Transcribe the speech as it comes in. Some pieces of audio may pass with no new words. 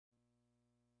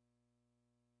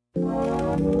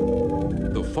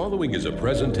The following is a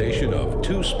presentation of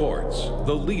 2 Sports,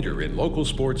 the leader in local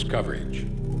sports coverage.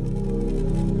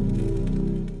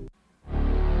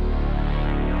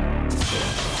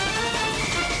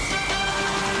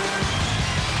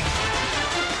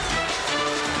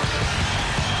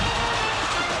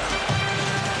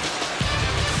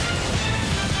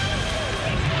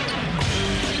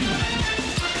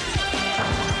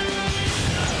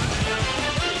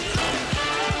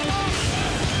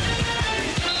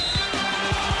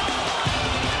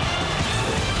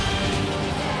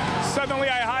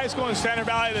 Center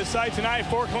Valley, the site tonight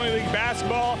for Colonial League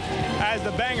basketball as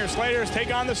the Bangor Slaters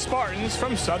take on the Spartans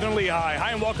from Southern Lehigh.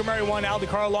 Hi and welcome everyone. Al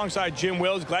DeCaro alongside Jim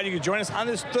Wills. Glad you could join us on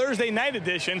this Thursday night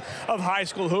edition of High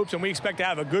School Hoops, and we expect to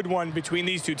have a good one between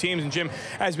these two teams. And Jim,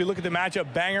 as we look at the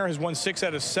matchup, Bangor has won 6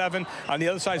 out of 7. On the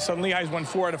other side, Southern Lehigh has won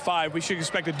 4 out of 5. We should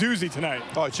expect a doozy tonight.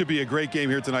 Oh, it should be a great game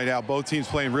here tonight, Al. Both teams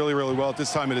playing really, really well at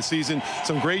this time of the season.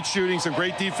 Some great shooting, some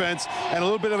great defense, and a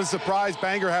little bit of a surprise.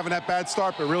 Bangor having that bad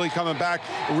start, but really coming back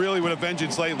really with a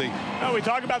vengeance lately. Well, we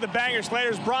talk about the Bangor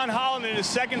Slaters. Bron Holland in his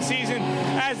 2nd season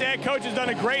as the head coach has done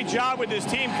a great job with this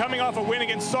team coming off a win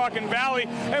against Saucon Valley.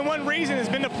 And one reason has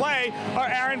been to play our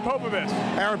Aaron Popovich.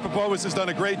 Aaron Popovich has done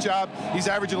a great job. He's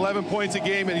averaging 11 points a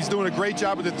game, and he's doing a great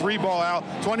job with the 3-ball out.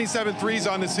 27 threes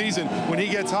on the season. When he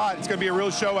gets hot, it's going to be a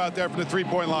real show out there from the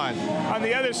 3-point line. On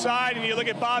the other side, and you look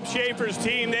at Bob Schaefer's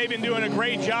team, they've been doing a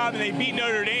great job, and they beat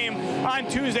Notre Dame on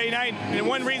Tuesday night. And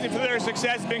one reason for their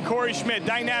success has been Corey Schmidt.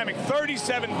 Dynamic,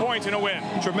 37 points in a win.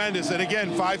 Tremendous. And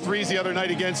again, 5 threes the other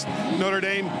night against Notre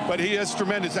Dame, but he is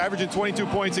tremendous, averaging 22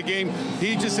 points a game.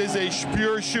 He just is a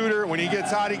pure shooter. When he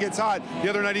gets hot, he gets hot. The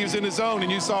other night he was in his zone,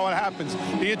 and you saw what happens.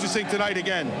 Be interesting tonight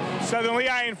again. Southern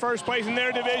Lehigh in 1st place in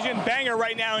their division. Bangor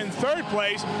right now in 3rd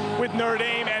place with Notre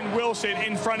Dame and Wilson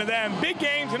in front of them. Big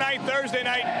game tonight, Thursday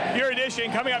night. Your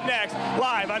edition coming up next,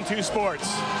 live on 2 Sports.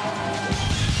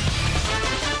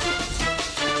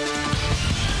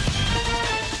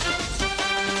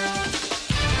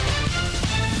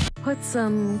 Put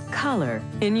some color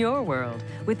in your world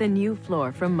with a new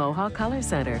floor from Mohawk Color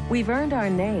Center. We've earned our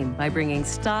name by bringing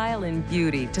style and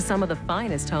beauty to some of the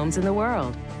finest homes in the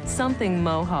world, something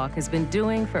Mohawk has been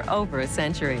doing for over a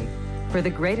century. For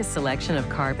the greatest selection of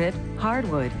carpet,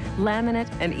 hardwood, laminate,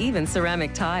 and even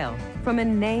ceramic tile, from a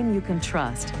name you can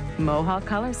trust, Mohawk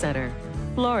Color Center.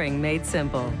 Flooring made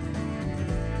simple.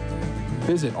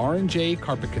 Visit R&J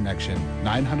Carpet Connection,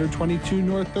 922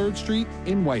 North 3rd Street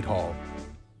in Whitehall.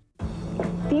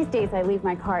 These days I leave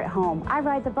my car at home. I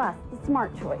ride the bus, the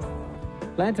smart choice.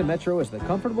 Atlanta Metro is the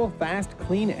comfortable, fast,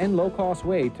 clean, and low-cost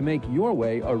way to make your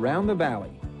way around the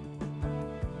valley.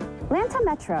 Atlanta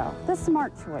Metro, the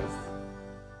smart choice.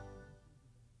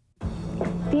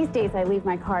 These days I leave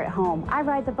my car at home. I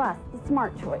ride the bus, the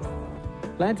smart choice.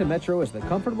 Atlanta Metro is the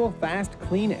comfortable, fast,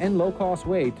 clean, and low-cost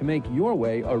way to make your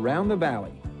way around the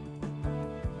valley.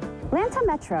 Atlanta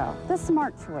Metro, the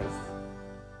smart choice.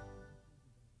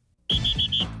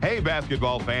 Hey,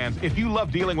 basketball fans, if you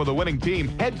love dealing with a winning team,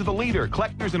 head to the leader,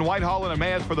 Kleckner's in Whitehall and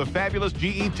Emmaus for the fabulous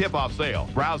GE tip-off sale.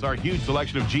 Browse our huge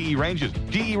selection of GE ranges,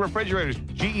 GE refrigerators,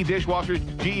 GE dishwashers,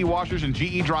 GE washers, and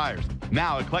GE dryers.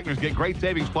 Now at Kleckner's, get great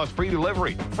savings plus free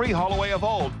delivery, free haul away of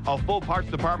old, a full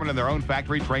parts department, and their own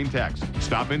factory-trained techs.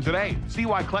 Stop in today. See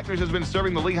why Kleckner's has been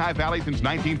serving the Lehigh Valley since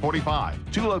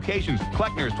 1945. 2 locations,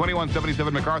 Kleckner's,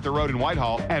 2177 MacArthur Road in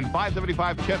Whitehall and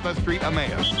 575 Chestnut Street,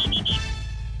 Emmaus.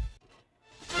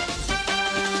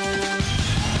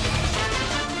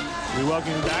 We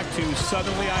welcome you back to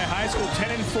Southern Lehigh High School,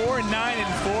 10-4 and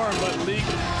 9-4, but league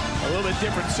a little bit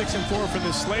different, 6-4 for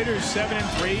the Slaters,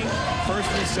 7-3, first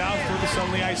in the South for the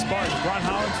Southern Lehigh Spartans. Bron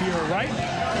Holland to your right.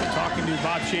 We're talking to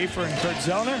Bob Schaefer and Kurt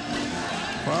Zellner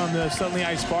from the Southern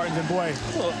Lehigh Spartans, and boy,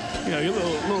 your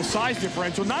little size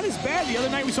differential, not as bad. The other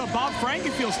night we saw Bob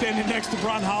Frankenfield standing next to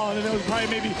Bron Holland, and it was probably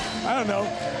maybe, I don't know,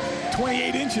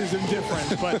 28 inches in difference,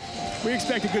 but we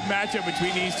expect a good matchup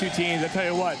between these two teams. I tell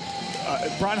you what,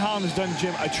 Bron Holland has done,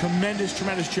 Jim, a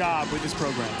tremendous job with this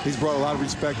program. He's brought a lot of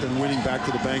respect and winning back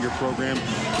to the Bangor program.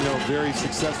 You know, very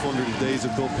successful under the days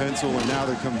of Bill Pencil, and now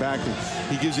they come back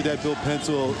and he gives you that Bill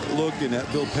Pencil look and that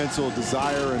Bill Pencil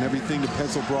desire and everything that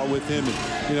Pencil brought with him.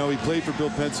 And, you know, he played for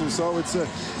Bill Pencil, so it's a,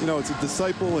 it's a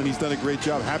disciple, and he's done a great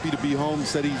job. Happy to be home.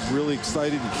 Said he's really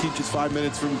excited. He teaches 5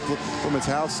 minutes from his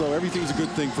house, so everything's a good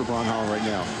thing for Bron Holland right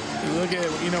now. You look at,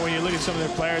 when you look at some of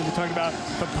their players, we talked about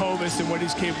Popovich and what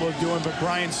he's capable of doing, but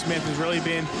Brian Smith has really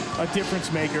been a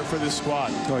difference maker for this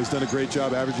squad. Oh, he's done a great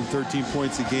job averaging 13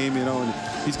 points a game, and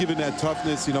he's given that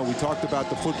toughness. We talked about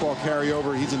the football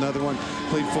carryover. He's another one.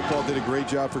 Played football, did a great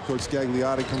job for Coach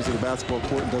Gagliotti, comes to the basketball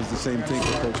court and does the same thing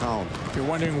for Coach Holland. If you're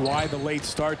wondering why the late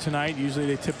start tonight, usually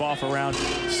they tip off around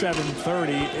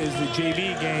 7:30, is the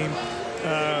JV game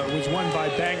was won by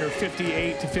Bangor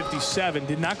 58-57.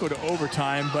 Did not go to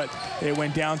overtime, but they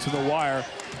went down to the wire,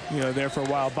 there for a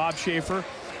while. Bob Schaefer,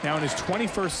 now in his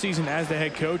 21st season as the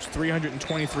head coach,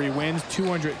 323 wins,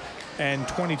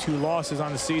 222 losses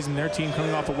on the season. Their team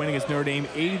coming off a win against Notre Dame,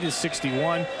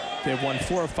 80-61. They've won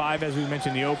 4 of 5, as we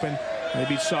mentioned in the open. And they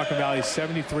beat Saucon Valley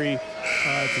 73-60.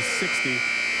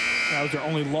 That was their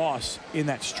only loss in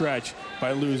that stretch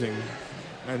by losing.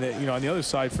 And on the other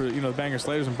side for the Bangor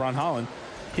Slaters and Bron Holland,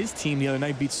 his team the other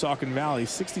night beat Saucon Valley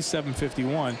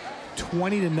 67-51.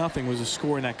 20-0 was the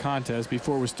score in that contest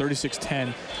before it was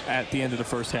 36-10 at the end of the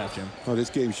first half, Jim. Oh, this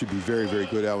game should be very, very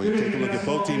good, Al. When you take a look at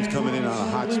both teams coming in on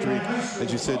a hot streak.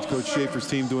 As you said, Coach Schaefer's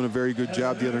team doing a very good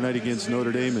job the other night against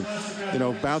Notre Dame. And,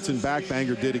 bouncing back,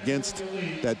 Bangor did against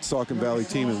that Saucon Valley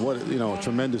team. And what, a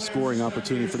tremendous scoring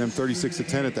opportunity for them,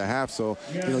 36-10 at the half. So,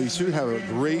 you should have a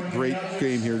great, great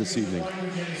game here this evening.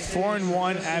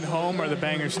 4-1 at home are the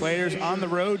Bangor Slaters. On the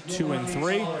road,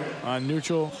 2-3. On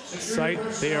neutral site,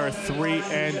 they are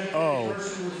 3-0.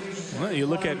 Well, you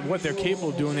look at what they're capable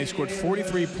of doing. They scored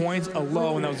 43 points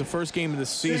alone, and that was the first game of the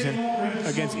season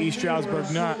against East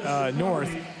Stroudsburg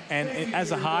North. And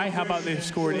as a high, how about they've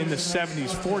scored in the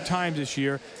 70s 4 times this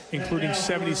year, including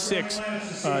 76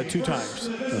 2 times.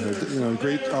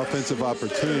 Great offensive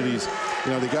opportunities.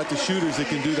 They got the shooters that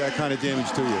can do that kind of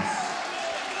damage to you.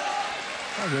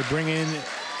 They bring in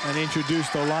and introduce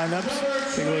the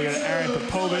lineups. Take a look at Aaron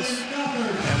Popovich,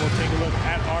 and we'll take a look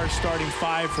at our starting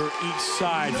 5 for each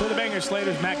side. For the Bangor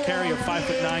Slaters, Matt Carey, a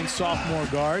 5'9" sophomore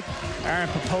guard. Aaron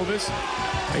Popovich,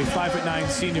 a 5'9"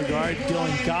 senior guard.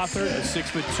 Dylan Gothard, a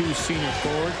 6'2" senior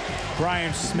forward.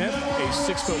 Brian Smith, a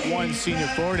 6'1" senior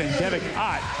forward. And Devik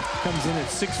Ott comes in at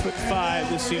 6'5",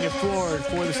 the senior forward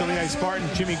for the Lehigh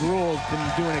Spartans. Jimmy Gruel has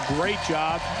been doing a great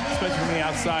job, especially from the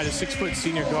outside. A 6'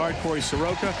 senior guard. Corey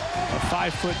Soroka, a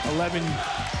 5'11"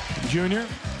 junior.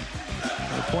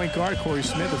 The point guard, Corey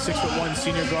Smith, a 6'1"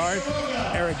 senior guard.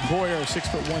 Eric Boyer, a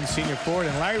 6'1" senior forward.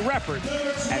 And Larry Reppert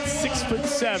at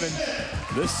 6'7",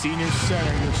 the senior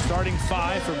center. Your starting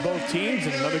 5 for both teams.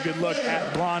 And another good look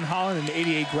at Bron Holland, an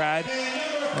 88 grad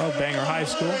of Bangor High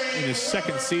School in his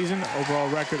 2nd season. Overall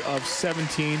record of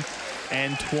 17-20.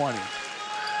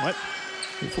 What?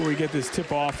 Before we get this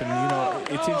tip off, and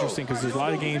it's interesting because there's a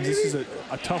lot of games. This is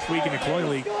a tough week in the Colonial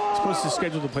League. It's supposed to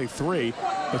schedule to play 3,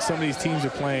 but some of these teams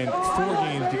are playing 4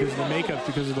 games because of the makeup,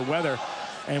 because of the weather,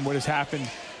 and what has happened,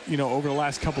 over the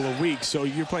last couple of weeks. So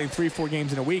you're playing 3-4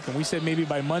 games in a week, and we said maybe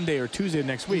by Monday or Tuesday of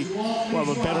next week we'll have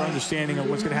a better understanding of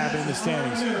what's going to happen in the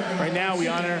standings. Right now, we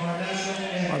honor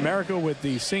America with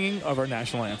the singing of our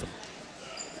national anthem.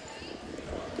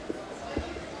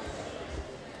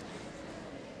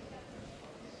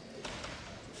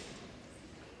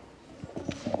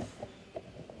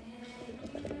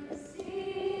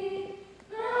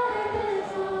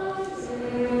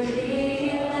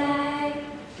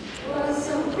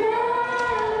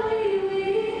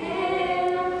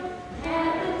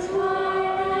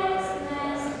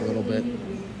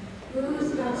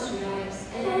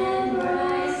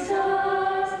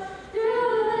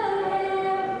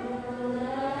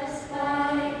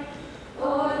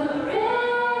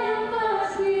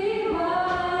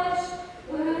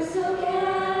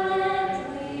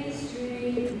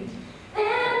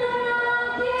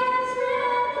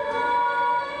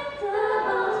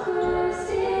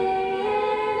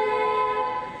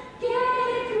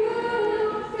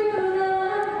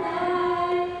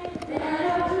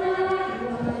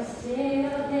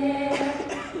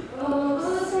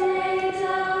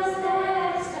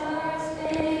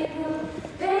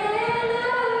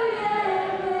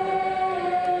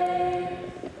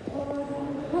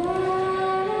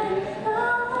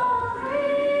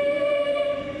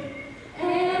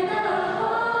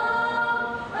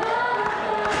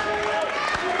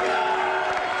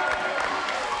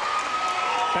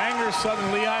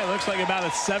 Southern Lehigh. Looks like about a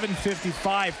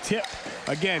 7:55 tip.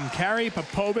 Again, Carey,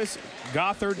 Popovich,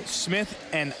 Gothard, Smith,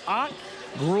 and Ott.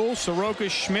 Gruel, Soroka,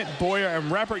 Schmidt, Boyer,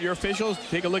 and Reppert, your officials.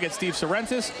 Take a look at Steve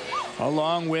Sorrentis,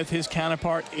 along with his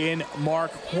counterpart in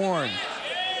Mark Horn.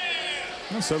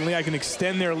 Well, suddenly I can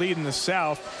extend their lead in the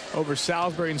South over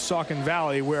Salisbury and Saucon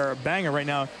Valley, where Bangor right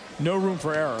now, no room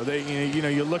for error. They,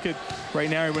 you look at right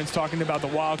now, everyone's talking about the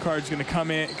wild card's going to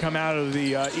come out of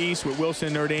the East with Wilson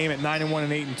and Notre Dame at 9-1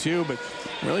 and 8-2, but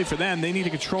really for them, they need to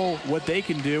control what they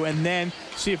can do and then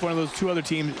see if one of those two other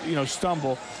teams,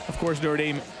 stumble. Of course, Notre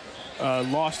Dame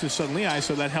lost to Southern Lehigh,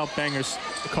 so that helped Bangor's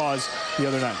cause the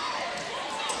other night.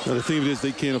 Now, the thing of it is,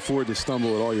 they can't afford to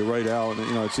stumble at all. You're right, Al. And,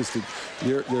 it's just that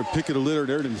they're pick of the litter.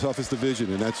 They're in the toughest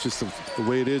division, and that's just the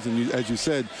way it is. And as you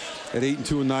said, at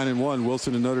 8-2 and 9-1,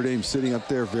 Wilson and Notre Dame sitting up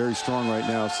there very strong right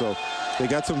now. So they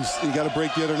got some. You got to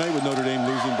break the other night with Notre Dame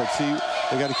losing, but see,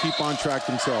 they got to keep on track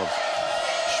themselves.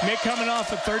 Schmidt coming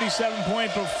off a 37-point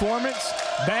performance.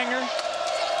 Bangor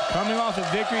coming off a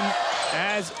victory,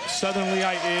 as Southern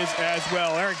Lehigh is as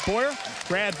well. Eric Boyer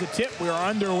grabs the tip. We are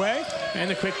underway, and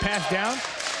the quick pass down.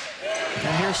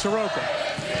 And here's Soroka.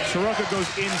 Soroka goes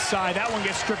inside. That one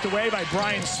gets stripped away by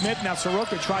Brian Smith. Now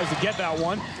Soroka tries to get that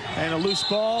one. And a loose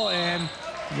ball, and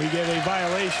we get a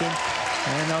violation.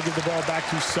 And they'll give the ball back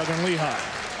to Southern Lehigh.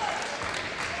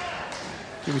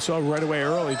 We saw right away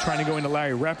early trying to go into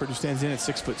Larry Reppert, who stands in at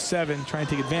 6'7", trying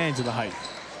to take advantage of the height.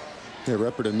 Yeah,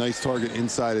 Reppert, a nice target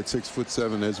inside at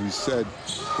 6'7". As we said,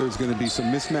 there's going to be some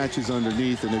mismatches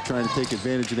underneath, and they're trying to take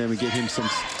advantage of them and get him some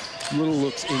little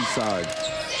looks inside.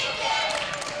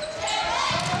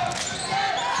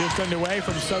 Just underway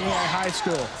from Southern Lehigh High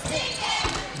School.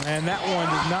 And that one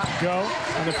did not go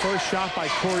on the first shot by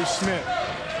Corey Smith.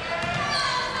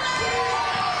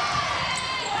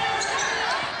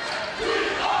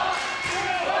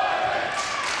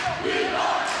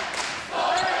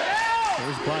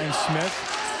 There's Brian Smith.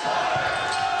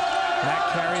 Matt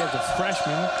Carey as a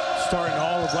freshman, starting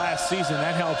all of last season.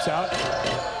 That helps out.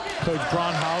 Coach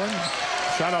Braun Holland.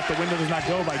 Shot off the window does not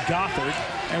go by Gothard,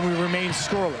 and we remain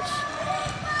scoreless.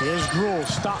 Here's Gruhl,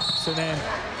 stops, and then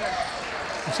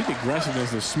you see the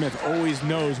aggressiveness of Smith. Always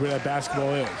knows where that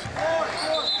basketball is.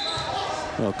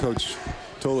 Well, Coach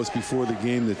told us before the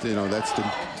game that that's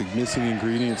the missing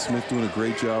ingredient. Smith doing a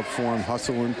great job for him,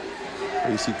 hustling.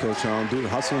 You see Coach Holland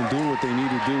hustling, doing what they need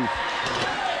to do,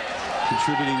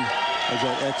 contributing as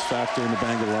that X factor in the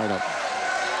Bangor lineup.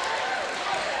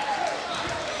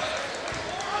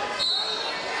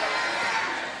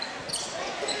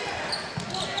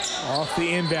 Off the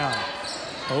inbound.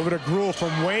 Over to Gruhl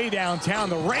from way downtown.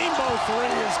 The rainbow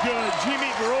three is good. Jimmy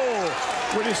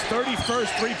Gruhl with his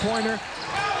 31st three-pointer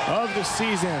of the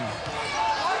season.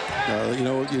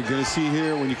 What you're going to see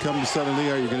here when you come to Southern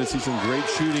Lehigh, you're going to see some great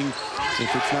shooting.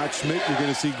 If it's not Schmidt, you're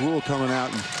going to see Gruhl coming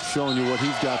out and showing you what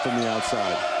he's got from the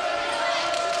outside.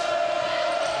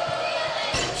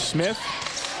 Smith,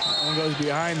 that one goes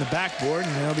behind the backboard,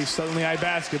 and it'll be Southern Lehigh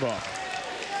basketball.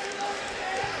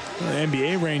 The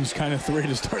NBA range kind of three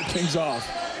to start things off.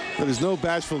 But there's no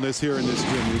bashfulness here in this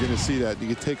gym. You're going to see that. You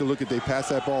can take a look at, they pass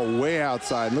that ball way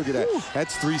outside. Look at that. Woo.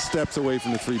 That's 3 steps away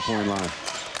from the three-point line.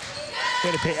 They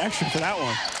had to pay extra for that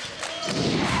one.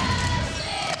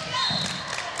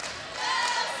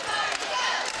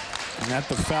 And that's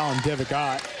the foul on Devick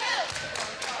Ott.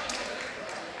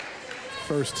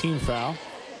 First team foul.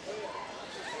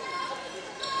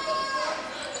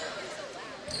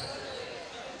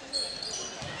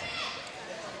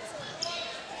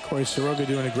 Corey Soroka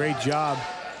doing a great job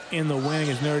in the wing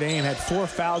as Notre Dame had 4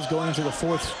 fouls going into the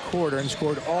fourth quarter and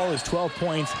scored all his 12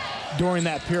 points during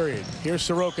that period. Here's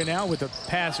Soroka now with a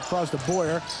pass across the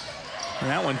Boyer. And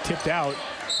that one tipped out.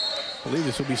 I believe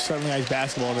this will be Southern Lehigh's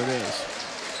basketball. It is.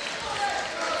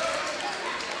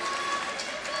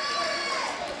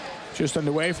 Just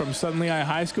underway from Southern Lehigh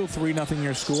High School. 3-0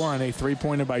 your score on a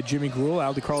three-pointer by Jimmy Gruhl.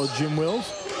 Al DeCarlo, Jim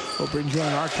Wills. Hope you're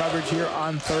enjoying our coverage here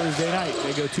on Thursday night.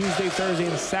 They go Tuesday, Thursday,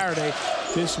 and Saturday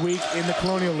this week in the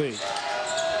Colonial League.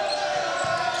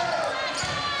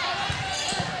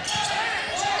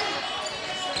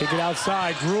 Kick it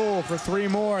outside. Gruhl for 3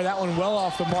 more. That one well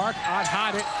off the mark. Ott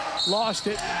had it, lost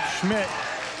it. Schmidt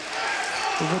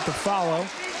with the follow.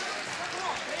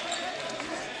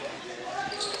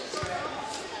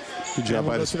 Good job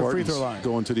by the Spartans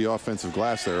going to the offensive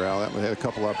glass there, Al. That one had a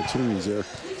couple opportunities there.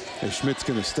 And Schmidt's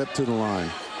going to step to the line.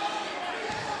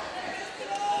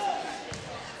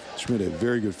 Schmidt, a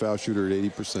very good foul shooter at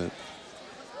 80%.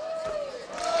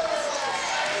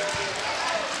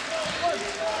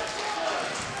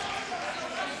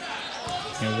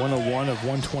 And 101 of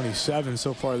 127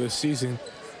 so far this season.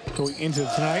 Going into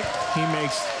tonight, he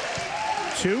makes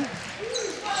 2.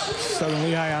 Southern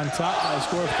Lehigh on top by a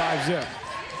score of 5-0.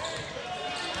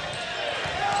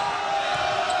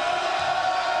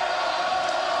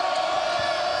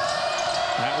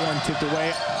 That one tipped away.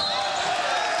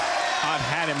 Ott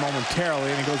had it momentarily,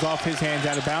 and it goes off his hands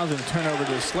out of bounds, and a turnover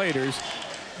to the Slaters.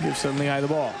 Gives Southern Lehigh the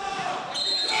ball.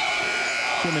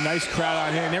 Give him a nice crowd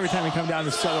on here, and every time we come down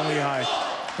to Southern Lehigh,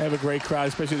 they have a great crowd,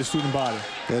 especially the student body.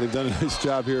 Yeah, they've done a nice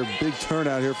job here. Big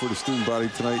turnout here for the student body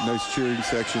tonight. Nice cheering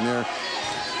section there.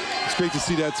 It's great to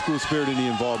see that school spirit in the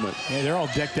involvement. Yeah, they're all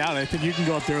decked out. I think you can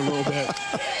go up there a little bit.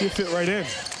 You fit right in.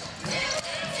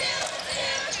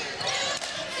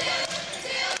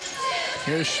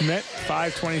 Here's Schmidt,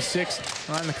 5:26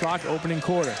 on the clock, opening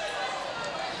quarter.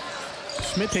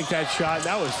 Schmidt takes that shot.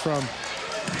 That was from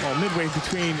midway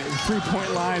between the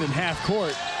three-point line and half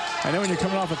court. I know when you're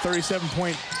coming off a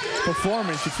 37-point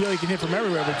performance, you feel you can hit from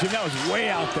everywhere, but Jim, that was way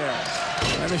out there.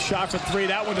 And the shot for three,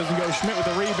 that one doesn't go. Schmidt with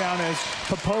the rebound as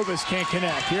Popovas can't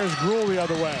connect. Here's Gruhl the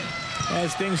other way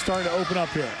as things start to open up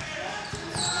here.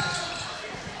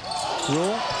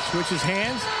 Gruhl switches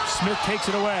hands. Smith takes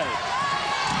it away.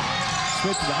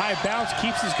 Smith to the high bounce,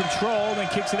 keeps his control, then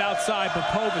kicks it outside.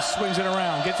 Popovas swings it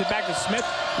around, gets it back to Smith.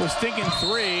 Was thinking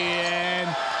three, and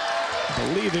I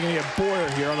believe they're going to get Boyer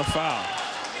here on the foul.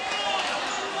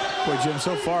 Boy, Jim,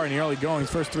 so far in the early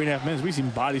goings, first 3.5 minutes, we've seen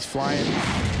bodies flying.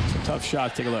 Some tough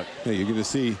shots. Take a look. Yeah, you're going to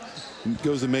see,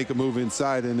 goes to make a move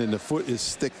inside, and then the foot is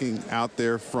sticking out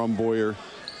there from Boyer.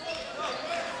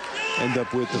 End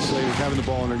up with the Slaters having the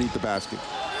ball underneath the basket.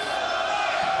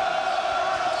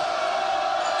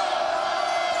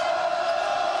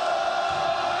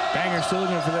 Bangor still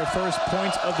looking for their first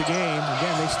points of the game.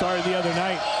 Again, they started the other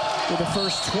night with the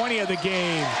first 20 of the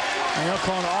game. And they'll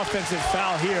call an offensive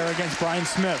foul here against Brian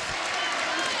Smith.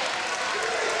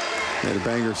 Yeah, the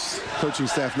Bangor's coaching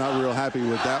staff not real happy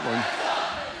with that one.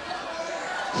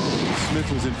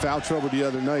 Smith was in foul trouble the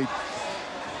other night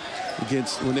in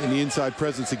the inside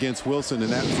presence against Wilson,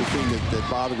 and that was the thing that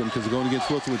bothered him, because going against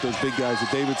Wilson with those big guys, the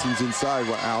Davidson's inside,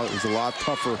 well, it was a lot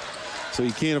tougher. So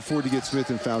you can't afford to get Smith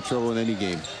in foul trouble in any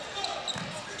game.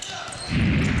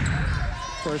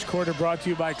 First quarter brought to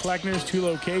you by Kleckner's, 2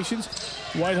 locations,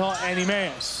 Whitehall and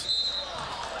Emmaus.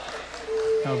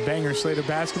 Now Bangor Slater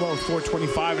basketball with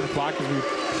 4:25 on the clock as we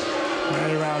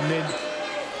right around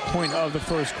midpoint of the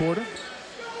first quarter.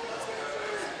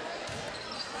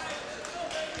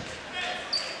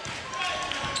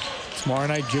 Tomorrow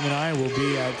night, Jim and I will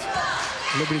be at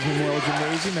Liberty's Memorial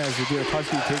Gymnasium as the Deer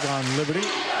Huskies take on Liberty.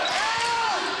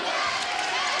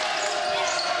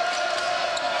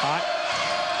 Hot.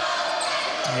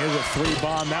 And here's a 3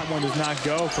 bomb. That one does not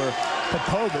go for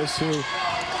Popovas, who a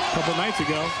couple nights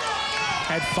ago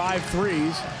had 5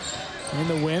 threes in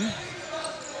the win.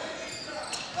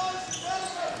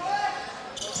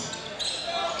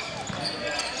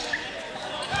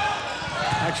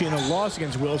 Actually, in a loss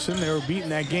against Wilson, they were beating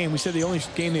that game. We said the only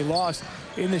game they lost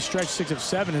in this stretch 6 of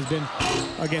 7 has been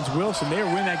against Wilson. They were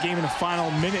winning that game in the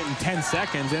final minute and 10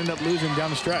 seconds, ended up losing down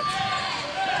the stretch.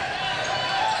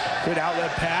 Good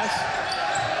outlet pass.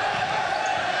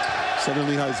 Southern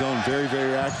Lehigh zone, very,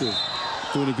 very active.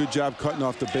 Doing a good job cutting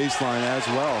off the baseline as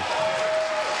well.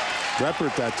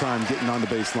 Reppert that time getting on the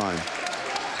baseline.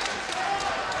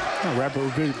 Reppert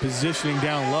with good positioning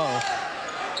down low,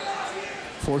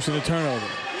 forcing the turnover.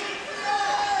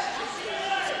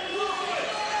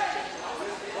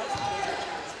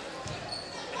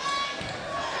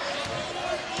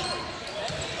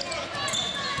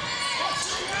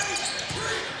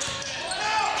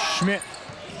 Schmidt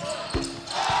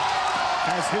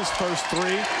has his first 3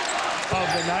 of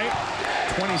the night,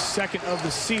 22nd of the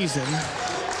season,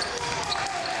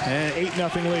 and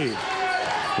 8-0 lead.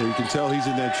 Well, you can tell he's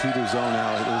in that shooter zone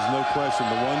now. There's no question,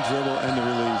 the one dribble and the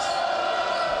release.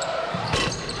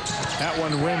 That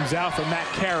one rims out for Matt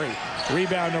Carey.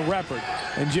 Rebound to Reppert.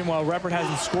 And Jim, while Reppert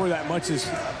hasn't scored that much this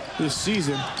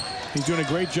season, he's doing a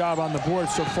great job on the board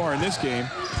so far in this game.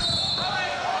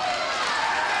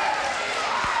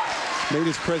 Made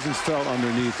his presence felt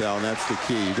underneath, Al, and that's the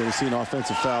key. You're going to see an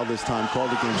offensive foul this time called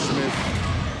against Schmidt.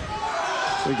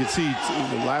 You can see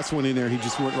the last one in there, he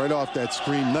just went right off that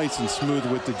screen, nice and smooth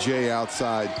with the J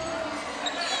outside.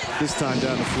 This time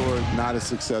down the floor, not as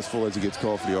successful as he gets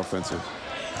called for the offensive.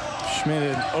 Schmidt,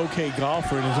 an okay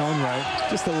golfer in his own right.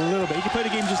 Just a little bit. He can play the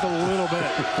game just a little bit.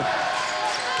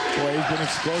 Boy, he's been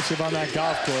explosive on that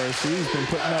golf course. He's been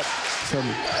putting up some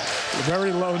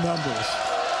very low numbers.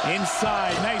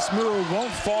 Inside, nice move.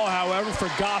 Won't fall, however, for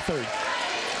Gothard.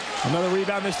 Another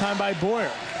rebound this time by Boyer.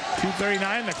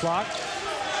 2:39 on the clock.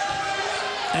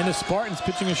 And the Spartans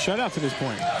pitching a shutout to this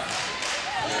point.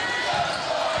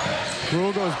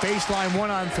 Gruhl goes baseline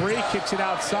 1-on-3, kicks it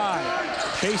outside.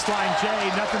 Baseline J,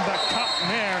 nothing but cut in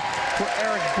there for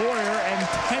Eric Boyer, and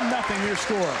 10-0 your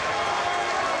score.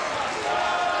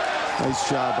 Nice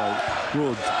job by Rule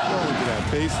going to that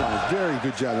baseline. Very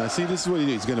good job. Now, see, this is what he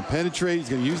needs. He's going to penetrate. He's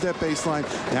going to use that baseline.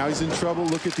 Now he's in trouble.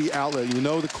 Look at the outlet. You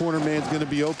know the corner man's going to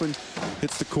be open.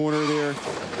 Hits the corner there.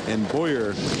 And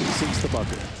Boyer sinks the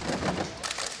bucket.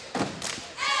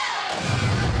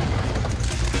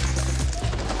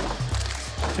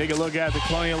 Take a look at the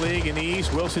Colonial League in the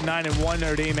East. Wilson 9-1.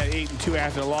 Notre Dame at 8-2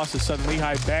 after the loss to Southern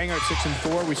Lehigh. Bangor at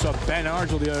 6-4. We saw Ben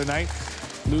Argel the other night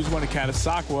lose one to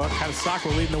Catasauqua.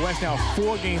 Catasauqua leading the West now, a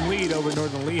 4-game lead over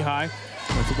Northern Lehigh.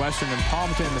 With Western and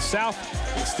Palmerton in the South,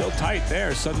 it's still tight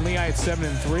there. Southern Lehigh at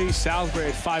 7-3. Salisbury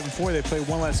at 5-4. They played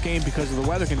one less game because of the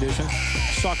weather conditions.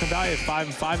 Saucon Valley at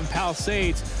 5-5, and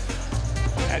Palisades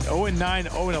at 0-9,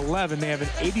 0-11. They have an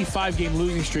 85-game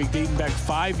losing streak dating back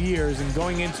 5 years, and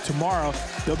going into tomorrow,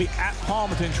 they'll be at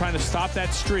Palmerton trying to stop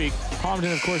that streak.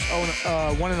 Palmerton, of course,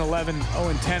 1-11,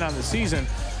 0-10 on the season,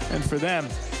 and for them,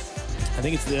 I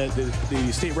think it's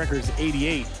the state record is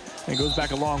 88, and it goes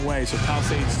back a long way. So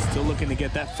Palisades is still looking to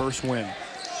get that first win.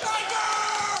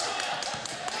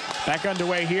 Back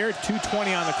underway here,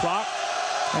 2:20 on the clock,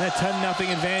 and a 10-0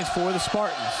 advantage for the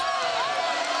Spartans.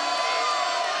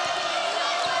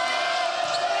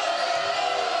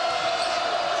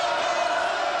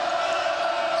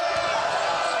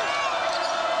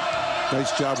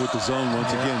 Nice job with the zone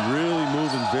once again. Really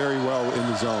moving very well in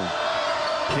the zone.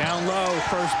 Down low,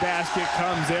 first basket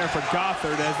comes there for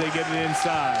Gothard as they get it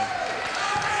inside.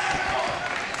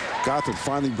 Gothard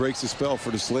finally breaks the spell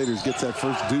for the Slaters, gets that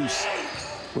first deuce.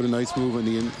 What a nice move on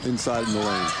the inside in the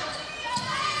lane.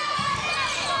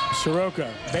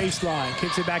 Soroka, baseline,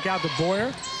 kicks it back out to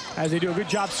Boyer as they do a good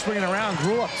job swinging around.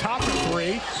 Grew up top for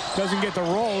three, doesn't get the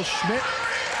roll. Schmidt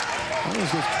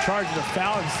almost gets charged with a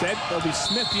foul instead. It'll be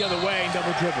Smith the other way,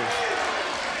 double dribbles.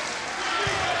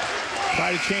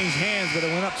 Tried to change hands, but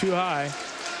it went up too high.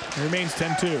 It remains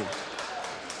 10-2.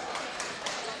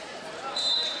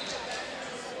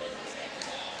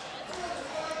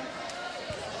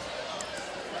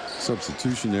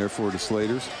 Substitution there for the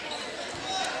Slaters.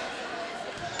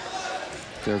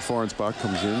 Derek Farnsbach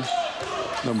comes in,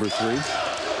 number 3.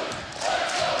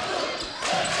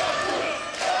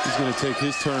 He's going to take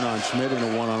his turn on Schmidt in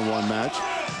a one-on-one match.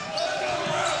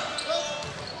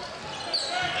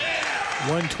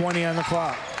 1:20 on the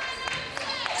clock.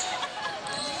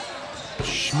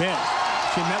 Schmidt.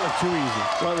 That looked too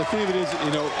easy. Well, the thing of it is,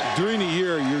 you know, during the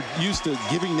year, you're used to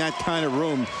giving that kind of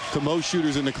room to most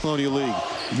shooters in the Colonial League.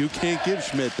 You can't give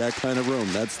Schmidt that kind of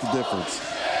room. That's the difference.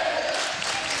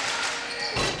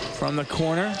 From the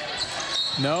corner.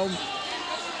 No.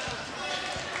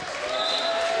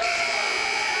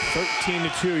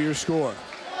 13-2, your score.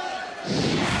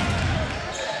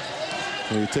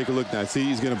 And you take a look now. See,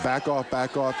 he's going to back off,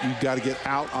 back off. You've got to get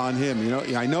out on him. You know,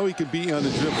 I know he could beat you on the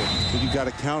dribble, but you've got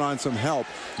to count on some help.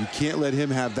 You can't let him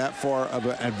have that far of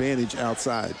an advantage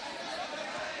outside.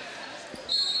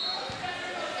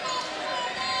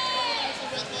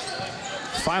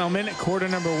 Final minute, quarter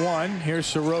number 1. Here's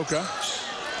Soroka.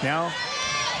 Now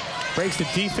breaks the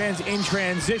defense in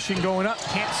transition, going up.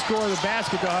 Can't score the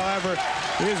basket, though, however.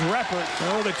 It is Reppert. A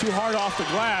little bit too hard off the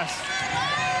glass.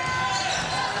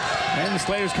 And the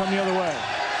Slaters come the other way.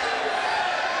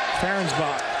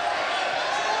 Farnsbach.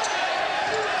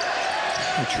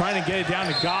 They're trying to get it down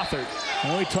to Gothard.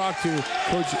 When we talked to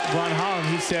Coach Ron Holland,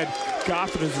 he said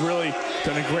Gothard has really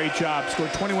done a great job.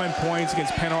 Scored 21 points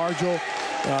against Penn Argel.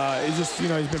 He's just, you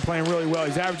know, he's been playing really well.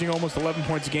 He's averaging almost 11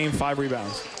 points a game, 5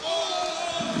 rebounds.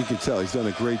 You can tell he's done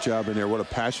a great job in there. What a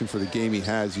passion for the game he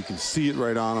has. You can see it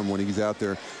right on him when he's out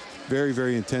there. Very,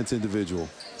 very intense individual.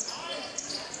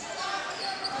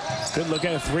 Good look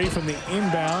at a 3 from the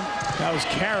inbound. That was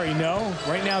Carey, no.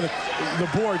 Right now the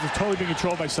boards are totally being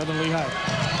controlled by Southern Lehigh.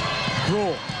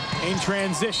 Gruhl in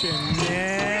transition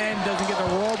and doesn't get the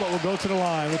roll, but will go to the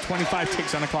line with 25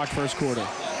 ticks on the clock first quarter.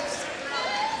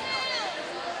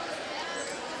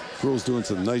 Gruhl's doing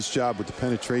some nice job with the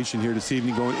penetration here this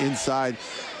evening, going inside,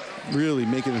 really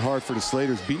making it hard for the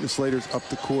Slaters, beating the Slaters up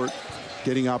the court,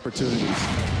 getting opportunities.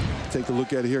 Take a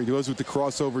look at it here. He goes with the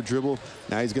crossover dribble.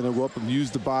 Now he's going to go up and use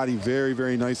the body very,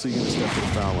 very nicely. He's going to step to the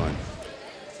foul line.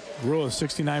 Gruhl is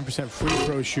 69% free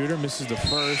throw shooter. Misses the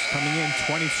first. Coming in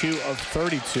 22 of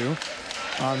 32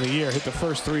 on the year. Hit the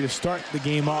first 3 to start the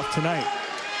game off tonight.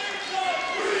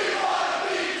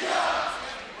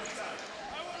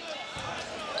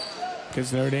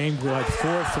 Against Notre Dame, Gruhl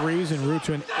had 4 threes en route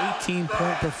to an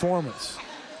 18-point performance.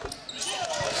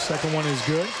 Second one is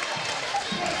good.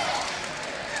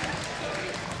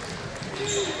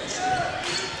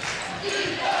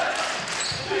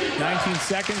 19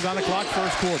 seconds on the clock,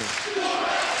 first quarter.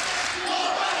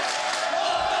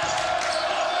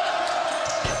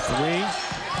 3,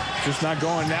 Just not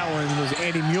going that one was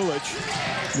Andy Mulich.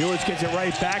 Mulich gets it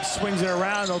right back, swings it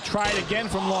around. They'll try it again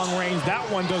from long range. That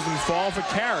one doesn't fall for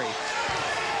carry.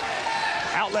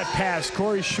 Outlet pass,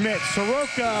 Corey Schmidt.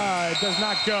 Soroka does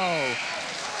not go.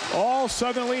 All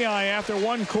Southern Lehigh after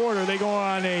one quarter. They go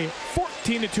on a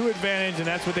 14-2 advantage, and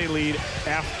that's what they lead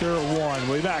after one.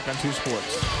 We'll be back on 2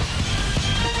 Sports.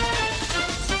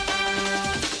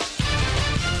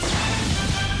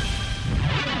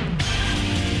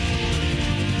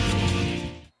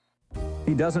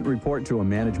 He doesn't report to a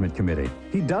management committee.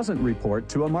 He doesn't report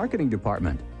to a marketing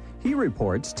department. He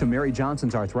reports to Mary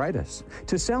Johnson's arthritis,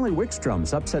 to Sally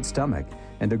Wickstrom's upset stomach,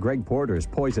 and to Greg Porter's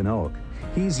poison oak.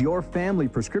 He's your family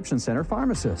prescription center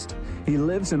pharmacist. He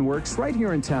lives and works right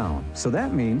here in town, so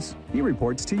that means he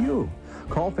reports to you.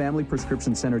 Call Family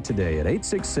Prescription Center today at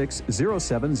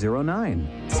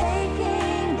 866-0709.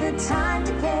 Taking the time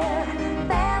to care,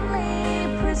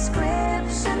 Family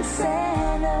Prescription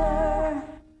Center.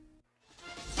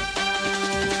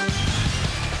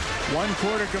 1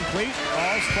 quarter complete.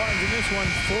 All Spartans in this one.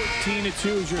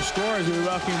 14-2 is your score as we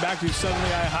welcome you back to Southern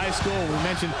Lehigh High School. We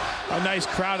mentioned a nice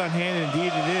crowd on hand.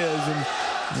 Indeed it is. And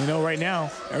you know, right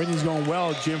now, everything's going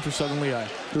well, Jim, for Southern Lehigh.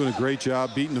 Doing a great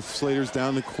job beating the Slaters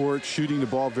down the court, shooting the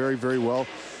ball very, very well.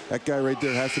 That guy right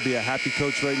there has to be a happy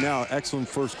coach right now. Excellent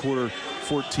first quarter,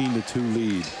 14-2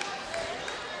 lead.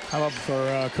 How about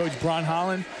for Coach Bron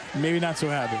Holland? Maybe not so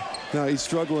happy. No, he's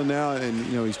struggling now, and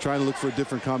you know he's trying to look for a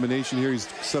different combination here. He's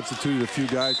substituted a few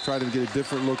guys, trying to get a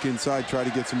different look inside, try to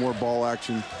get some more ball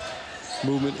action,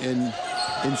 movement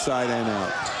inside and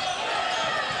out.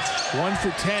 1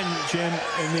 for 10, Jim,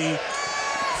 in the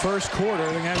first quarter.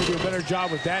 They're going to have to do a better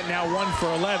job with that. Now 1 for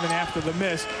 11 after the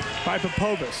miss by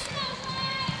Popovas.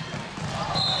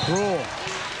 Rule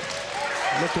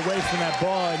looked away from that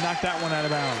ball and knocked that one out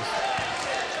of bounds.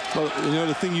 Well, you know,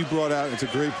 the thing you brought out, it's a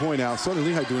great point, Al. Southern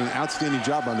Lehigh doing an outstanding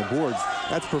job on the boards.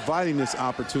 That's providing this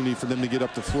opportunity for them to get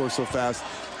up the floor so fast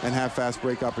and have fast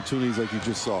break opportunities like you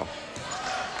just saw.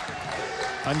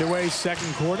 Underway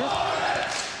second quarter.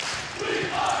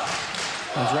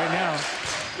 As right now,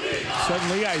 Southern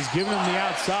Lehigh is giving them the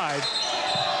outside.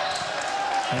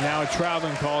 And now a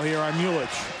traveling call here on Mulich.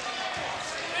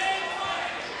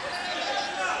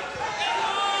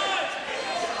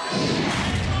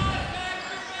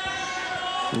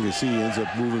 You can see he ends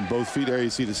up moving both feet there. You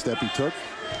see the step he took.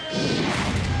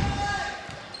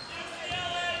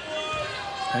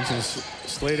 And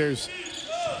Slater's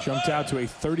jumped out to a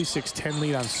 36-10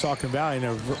 lead on Saucon Valley, and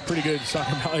a pretty good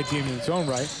Saucon Valley team in its own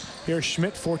right. Here's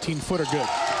Schmidt, 14-footer, good.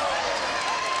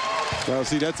 Well,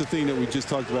 see, that's the thing that we just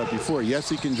talked about before. Yes,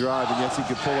 he can drive, and yes, he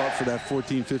can pull up for that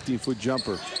 14, 15-foot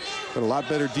jumper. But a lot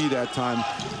better D that time.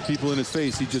 People in his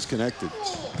face, he just connected.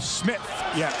 Smith,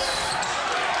 yes.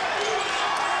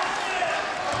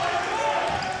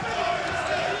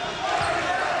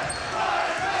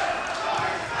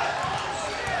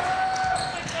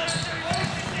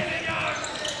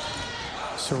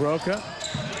 Soroka.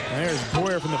 There's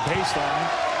Boyer from the baseline.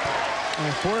 And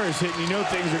if Boyer's hitting, you know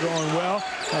things are going well,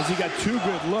 as he got 2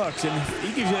 good looks, and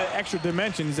he gives you that extra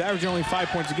dimension. He's averaging only 5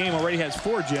 points a game, already has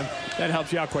 4, Jim. That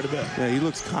helps you out quite a bit. Yeah, he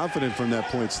looks confident from that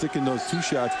point, sticking those 2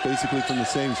 shots basically from the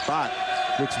same spot.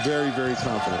 Looks very, very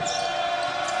confident.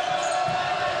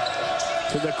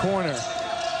 To the corner.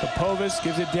 Popovas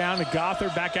gives it down to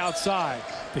Gothard, back outside.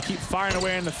 They keep firing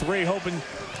away on the 3, hoping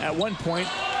at one point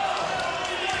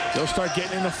they'll start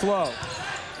getting in the flow.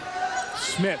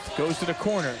 Smith goes to the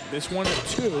corner. This one at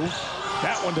 2.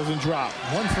 That one doesn't drop.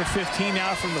 1 for 15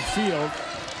 now from the field.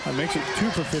 That makes it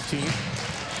 2 for 15.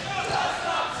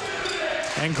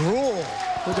 And Gruhl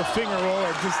with a finger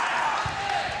roller just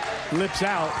lips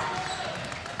out.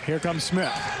 Here comes Smith.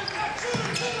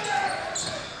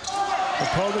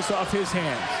 Popovas off his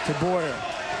hands to Boyer.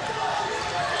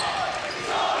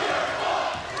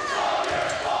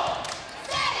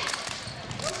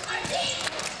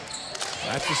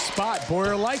 That's the spot.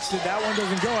 Boyer likes it. That one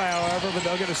doesn't go, however, but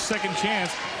they'll get a second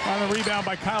chance on the rebound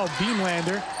by Kyle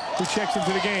Beamlander, who checks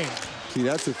into the game. See,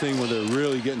 that's the thing where they're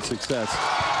really getting success.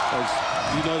 As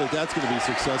you know that's going to be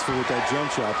successful with that jump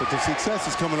shot, but the success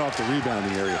is coming off the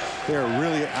rebounding area. They are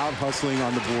really out-hustling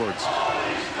on the boards.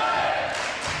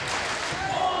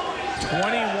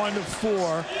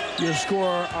 21-4, your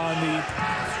score on the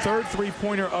 3rd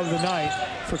three-pointer of the night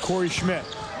for Corey Schmidt.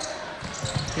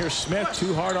 Here's Smith,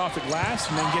 too hard off the glass,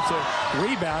 and then gets a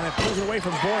rebound and pulls it away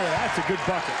from Boyer. That's a good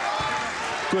bucket.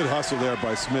 Good hustle there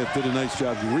by Smith. Did a nice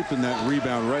job ripping that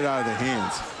rebound right out of the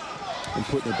hands and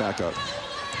putting it back up.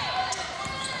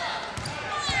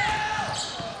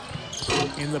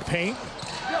 In the paint.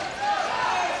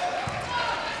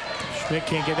 Schmidt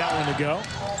can't get that one to go.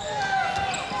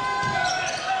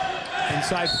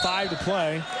 Inside 5 to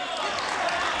play. I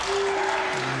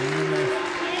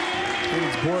think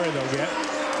it's Boyer they'll get.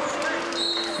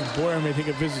 And Boyer may take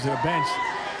a visit to the bench.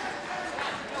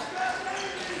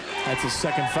 That's his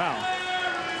second foul.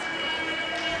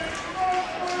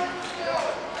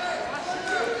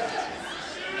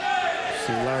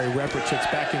 See Larry Repper checks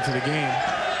back into the game.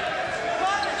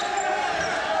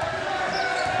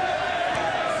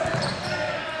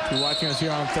 If you're watching us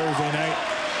here on Thursday night,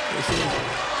 this is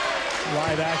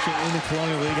live action in the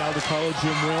Colonial League. Aldo Carlo,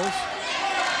 Jim Wills.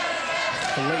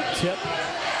 The late tip.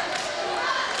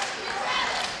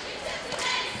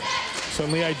 So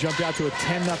Lehigh jumped out to a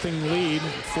 10-0 lead,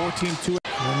 14-2.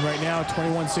 And right now,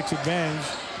 21-6 advantage.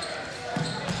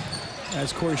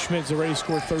 As Corey Schmidt's already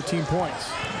scored 13 points.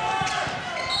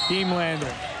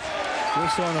 Beamlander.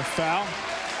 Whistle on a foul.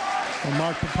 And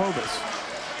Mark Popovas.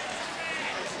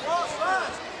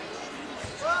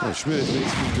 Well, Schmidt is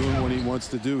basically doing what he wants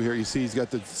to do here. You see he's got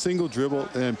the single dribble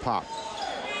and then pop.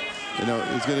 You know,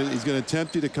 he's gonna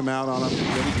tempt you to come out on him,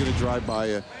 then he's gonna drive by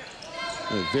you.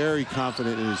 Very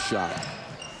confident in his shot.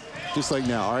 Just like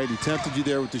now. All right, he tempted you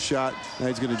there with the shot. Now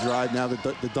he's gonna drive. Now the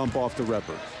dump off to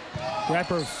Repper.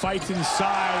 Repper fights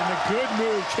inside, and a good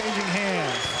move, changing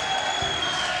hands.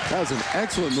 That was an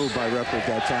excellent move by Repper at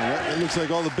that time. It looks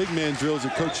like all the big man drills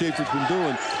that Coach Schaefer's been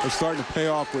doing are starting to pay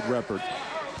off with Repper.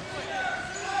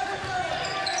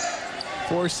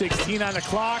 4:16 on the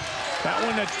clock. That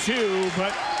one a 2,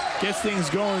 but gets things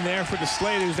going there for the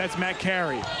Slaters. That's Matt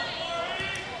Carey.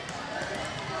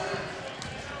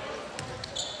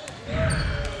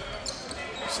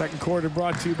 Second quarter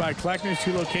brought to you by Kleckner's,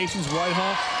 2 locations,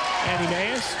 Whitehall and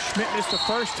Emmaus. Schmidt missed the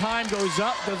first time, goes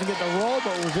up, doesn't get the roll,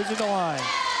 but will visit the line.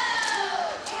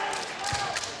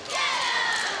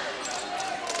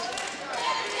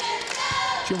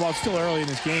 Jim, while it's still early in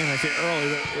this game, I say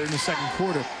early, but in the second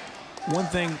quarter, one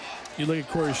thing you look at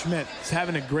Corey Schmidt, he's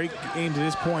having a great game to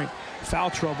this point. Foul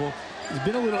trouble. There's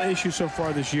been a little issue so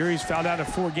far this year. He's fouled out of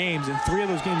 4 games. In 3 of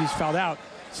those games he's fouled out.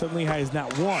 Suddenly Lehigh has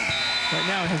not won. Right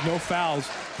now he has no fouls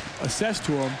assessed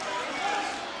to him.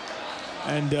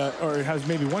 And or has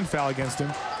maybe 1 foul against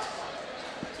him.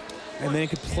 And then he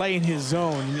could play in his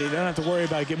zone. You don't have to worry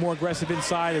about it. Get more aggressive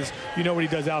inside, as you know what he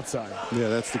does outside. Yeah,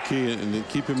 that's the key. And to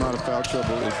keep him out of foul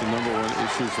trouble is the #1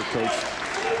 issue for Coach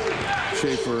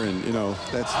Schaefer. And, you know,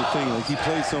 that's the thing. Like, he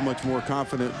plays so much more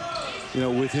confident, you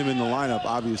know, with him in the lineup,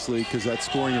 obviously, because that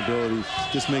scoring ability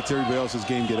just makes everybody else's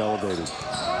game get elevated.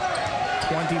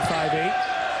 25-8.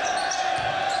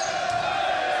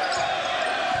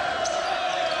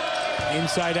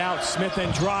 Inside out, Smith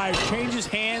then drives, changes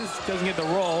hands, doesn't get the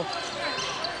roll.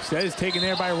 Instead is taken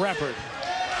there by Repper.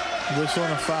 Whistle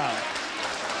on a foul.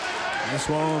 And this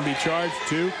one will be charged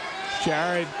to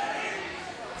Jared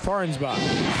Farnsbach.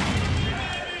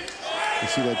 You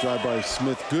see that drive by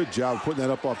Smith. Good job putting that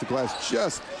up off the glass.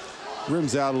 Just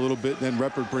rims out a little bit. Then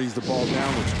Repper brings the ball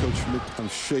down, which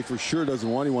Coach Schaefer sure doesn't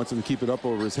want. He wants him to keep it up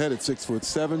over his head at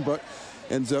 6'7", but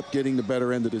ends up getting the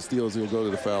better end of this deal as he'll go to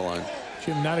the foul line.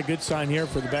 Jim, not a good sign here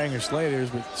for the Bangor Slaters,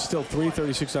 but still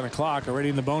 3:36 on the clock, already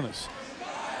in the bonus.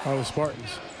 Oh, the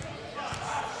Spartans.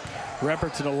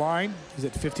 Repper to the line. He's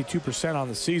at 52% on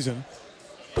the season.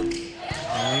 And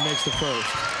he makes the first.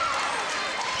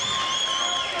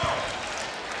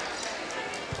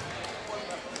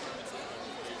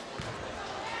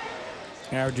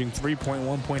 Averaging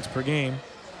 3.1 points per game.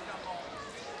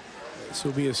 This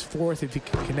will be his 4th if he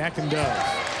can connect, and does.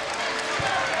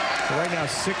 So right now,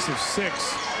 6 of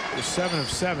 6, or 7 of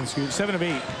 7, 7 of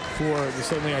 8 for the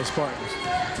Southern Lehigh Spartans.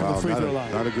 From the free throw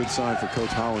line. Not a good sign for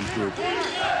Coach Holland's group.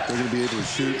 They're going to be able to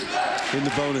shoot in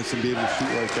the bonus and be able to shoot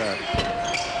like that.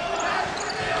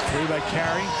 3 by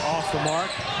Carey, off the mark,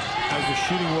 as the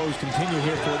shooting woes continue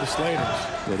here for the Slaters.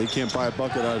 Yeah, they can't buy a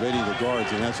bucket out of any of the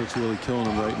guards, and that's what's really killing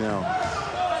them right now.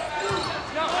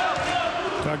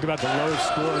 Talked about the lowest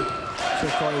score so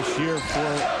far this year for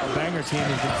a Bangor team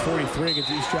has been 43 against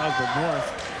East Stroudsburg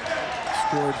North.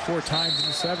 Scored 4 times in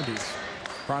the 70s.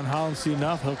 Ron Holland see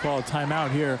enough. He'll call a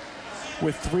timeout here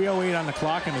with 3:08 on the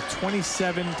clock and a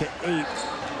 27-8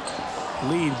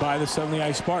 lead by the Southern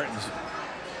Lehigh Spartans.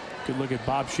 Good look at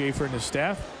Bob Schaefer and his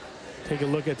staff. Take a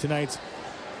look at tonight's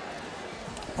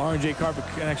R&J Carpet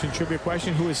Connection trivia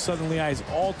question. Who is Southern Lehigh's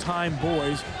all-time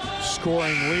boys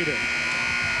scoring leader?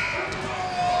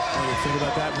 We'll think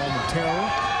about that momentarily.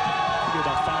 Give you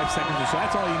about 5 seconds or so.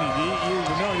 That's all you need. You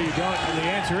either know or you don't. And the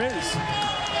answer is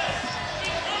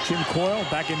Jim Coyle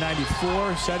back in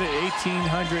 '94 set it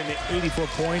 1,884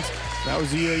 points. That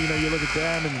was the year, you know, you look at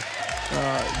them and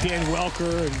Dan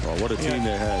Welker. And, what a team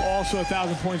they had. Also a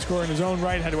 1,000-point scorer in his own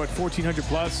right. Had, what, 1,400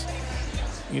 plus.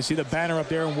 You can see the banner up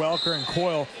there in Welker and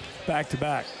Coyle.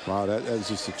 back-to-back. Wow, that is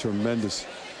just a tremendous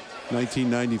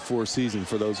 1994 season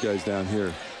for those guys down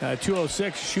here.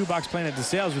 206, Shoebox playing at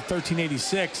DeSales with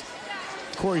 1386.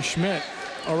 Corey Schmidt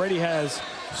already has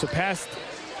surpassed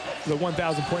the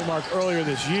 1,000-point mark earlier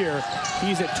this year.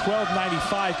 He's at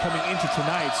 1295 coming into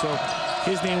tonight, so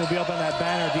his name will be up on that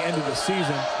banner at the end of the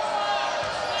season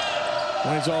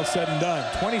when it's all said and done.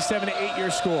 27-8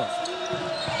 your score.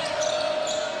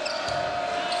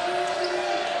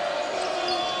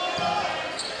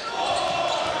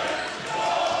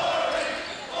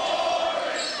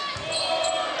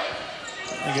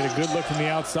 I get a good look from the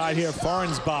outside here.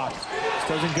 Farnsbach just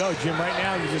doesn't go. Jim, right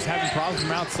now you're just having problems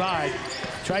from outside.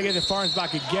 Try to get to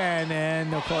Farnsbach again,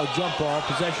 and they'll call a jump ball.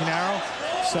 Possession arrow,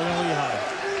 Southern Lehigh.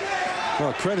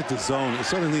 Well, credit to zone.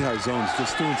 Southern Lehigh zone is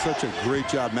just doing such a great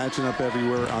job matching up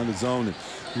everywhere on the zone and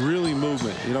really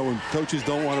movement. You know, when coaches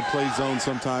don't want to play zone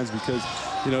sometimes because,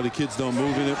 you know, the kids don't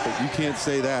move in it, but you can't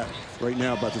say that right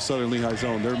now about the Southern Lehigh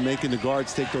zone. They're making the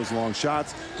guards take those long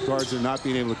shots. Guards are not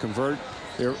being able to convert.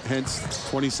 They're hence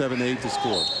 27-8 to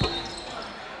score.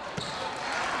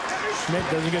 Schmidt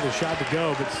doesn't get a shot to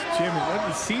go, but Jim, what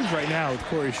it seems right now with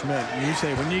Corey Schmidt, you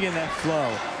say when you get that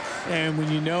flow and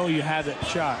when you know you have that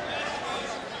shot,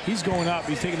 he's going up,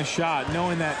 he's taking a shot,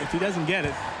 knowing that if he doesn't get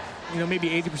it, you know, maybe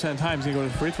 80% of the time he's going to go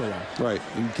to the free throw line. Right.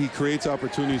 He creates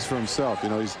opportunities for himself. You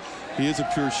know, he is a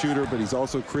pure shooter, but he's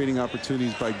also creating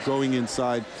opportunities by going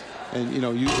inside and, you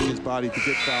know, using his body to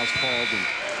get fouls called. And,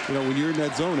 you know, when you're in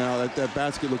that zone now, that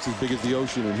basket looks as big as the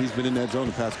ocean, and he's been in that zone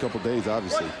the past couple days,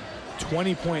 obviously.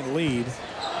 20-point lead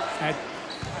at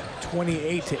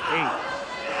 28-8.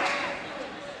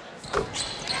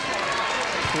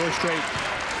 4 straight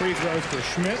free throws for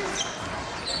Schmidt.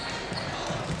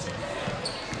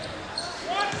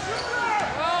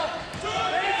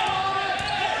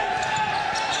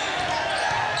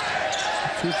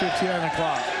 .2:15 on the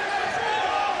clock.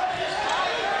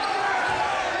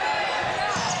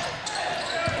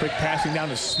 Quick passing down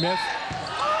to Smith.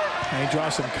 And he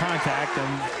draws some contact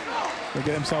and will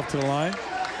get himself to the line.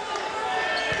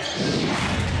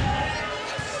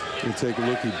 You take a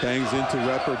look, he bangs into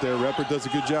Reppert there. Reppert does a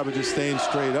good job of just staying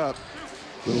straight up.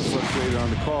 A little frustrated on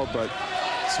the call, but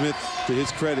Smith, to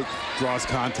his credit, draws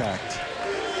contact.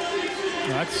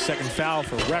 Now that's the second foul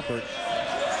for Reppert.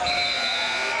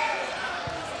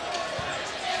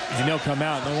 And he'll come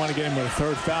out. They want to get him with a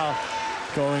third foul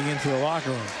going into the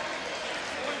locker room.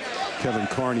 Kevin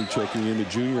Carney checking in, the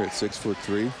junior at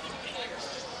 6'3".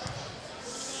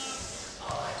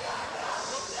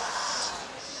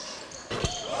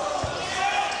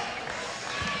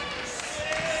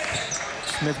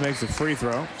 Smith makes a free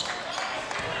throw.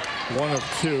 1 of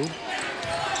 2.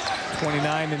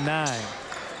 29-9.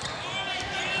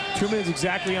 2 minutes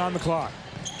exactly on the clock.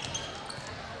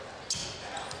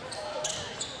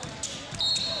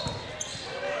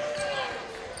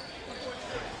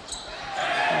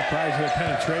 Prior to the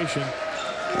penetration.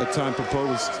 That time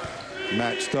proposed,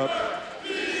 matched up,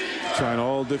 trying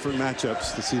all different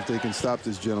matchups to see if they can stop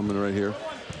this gentleman right here.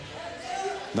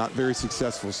 Not very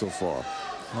successful so far.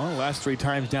 Well, the last 3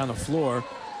 times down the floor,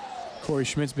 Corey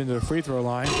Schmidt's been to the free throw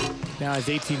line. Now has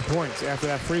 18 points after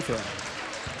that free throw.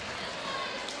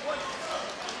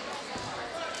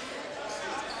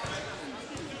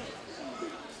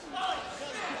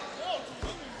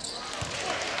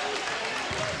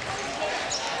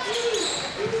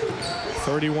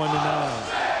 (31-9).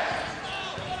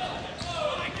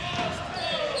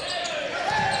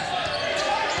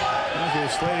 If you're the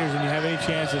Slaters and you have any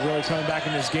chance of really coming back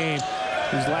in this game,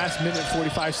 these last minute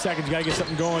 45 seconds, you got to get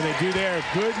something going. They do there.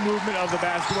 Good movement of the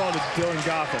basketball to Dylan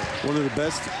Goffin. One of the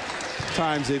best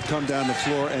times they've come down the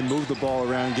floor and moved the ball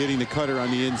around, getting the cutter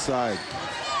on the inside.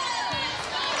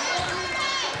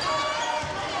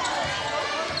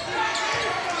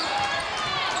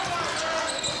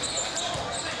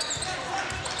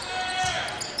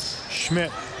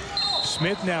 Schmidt.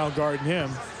 Smith now guarding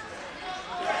him.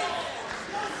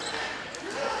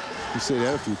 You say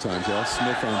that a few times, yeah.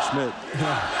 Smith on Schmidt.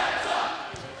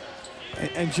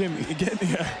 And Jim,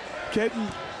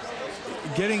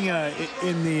 getting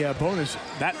in the bonus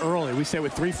that early, we say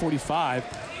with 3:45,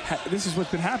 this is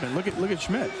what's been happening. Look at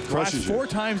Schmidt. Crushes you. 4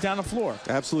 times down the floor.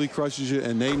 Absolutely crushes you,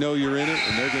 and they know you're in it,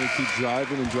 and they're going to keep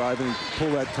driving and driving and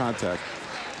pull that contact.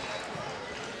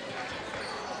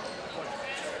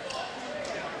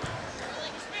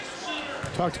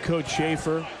 Talked to Coach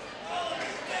Schaefer,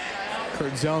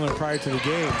 Kurt Zellner prior to the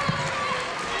game,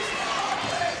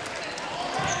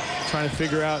 trying to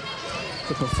figure out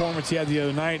the performance he had the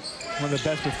other night. One of the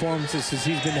best performances since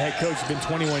he's been the head coach. It's been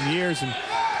 21 years, and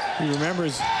he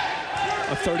remembers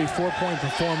a 34-point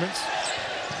performance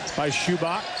by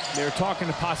Schubach. They were talking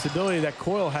the possibility that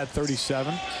Coyle had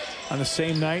 37 on the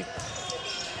same night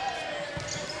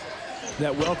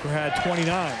that Welker had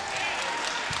 29.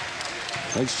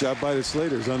 Nice job by the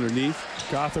Slaters underneath.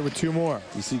 Gothard with 2 more.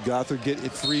 You see Gothard get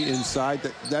it 3 inside.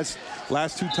 That's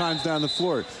last 2 times down the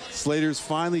floor. Slater's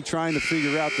finally trying to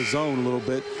figure out the zone a little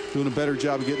bit, doing a better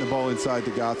job of getting the ball inside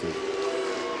to Gothard.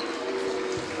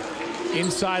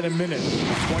 Inside a minute,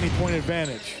 20-point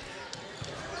advantage.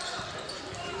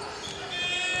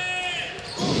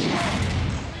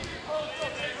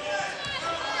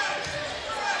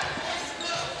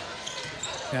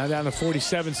 Now down to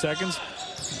 47 seconds.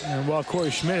 And while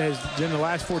Corey Schmidt has been the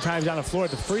last 4 times down the floor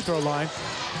at the free throw line,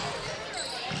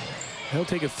 he'll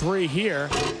take a 3 here.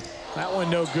 That one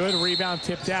no good. Rebound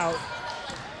tipped out.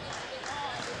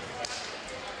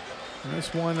 And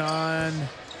this one on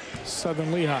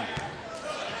Southern Lehigh.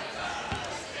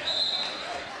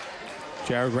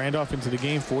 Jared Randolph into the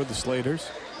game for the Slaters.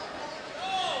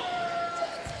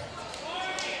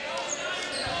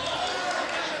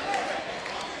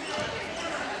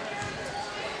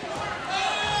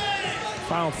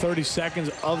 Final 30 seconds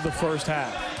of the first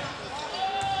half.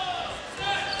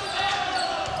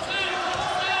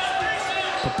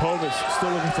 Popovich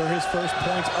still looking for his first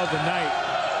points of the night.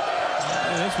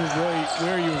 And this was really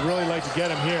where you would really like to get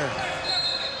him here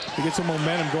to get some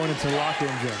momentum going into the locker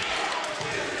room, Jim.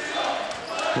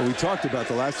 Well, we talked about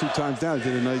the last 2 times down,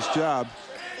 did a nice job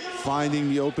finding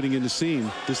the opening in the seam.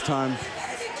 This time,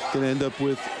 going to end up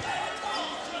with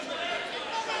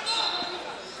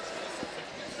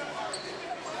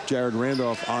Jared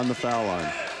Randolph on the foul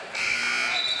line.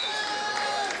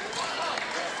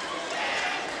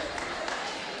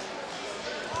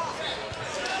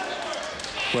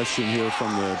 Question here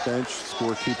from the bench.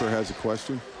 Scorekeeper has a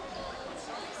question.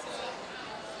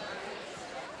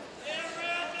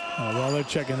 While they're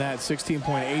checking that,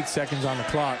 16.8 seconds on the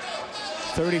clock.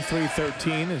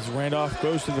 33-13 as Randolph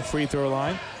goes to the free throw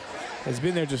line. Has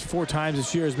been there just 4 times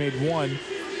this year, has made 1.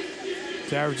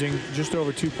 He's averaging just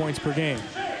over 2 points per game.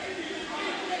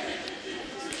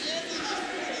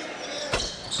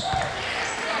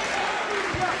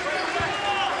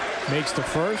 Makes the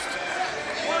first.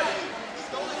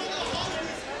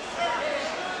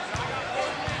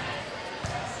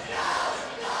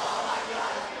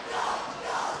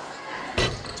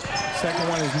 Second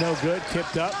one is no good,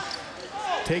 tipped up.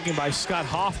 Taken by Scott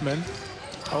Hoffman.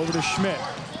 Over to Schmidt.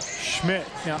 Schmidt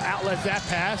now outlets that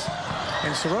pass.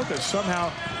 And Soroka somehow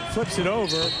flips it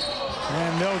over.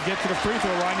 And they'll get to the free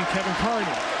throw line and Kevin Carney.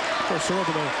 Of course,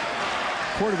 Soroka, the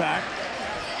quarterback,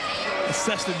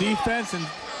 assess the defense and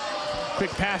quick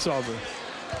pass over.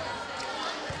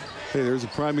 Hey, there's a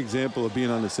prime example of being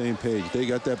on the same page. They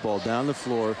got that ball down the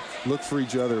floor, look for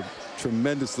each other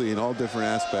tremendously in all different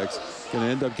aspects. Going to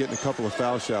end up getting a couple of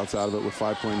foul shots out of it with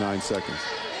 5.9 seconds.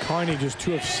 Carney just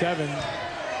 2 of 7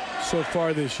 so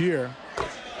far this year.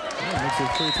 Makes a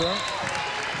free throw.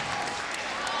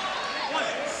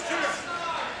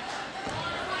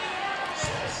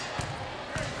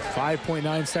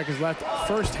 .9 seconds left.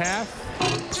 First half.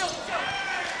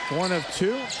 1 of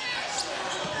 2.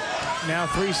 Now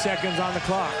 3 seconds on the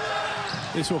clock.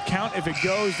 This will count if it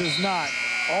goes, does not.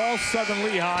 All Southern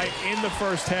Lehigh in the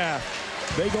first half.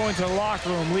 They go into the locker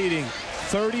room leading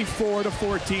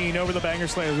 34-14 over the Bangor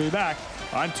Slaters. We'll be back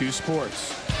on 2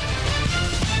 Sports.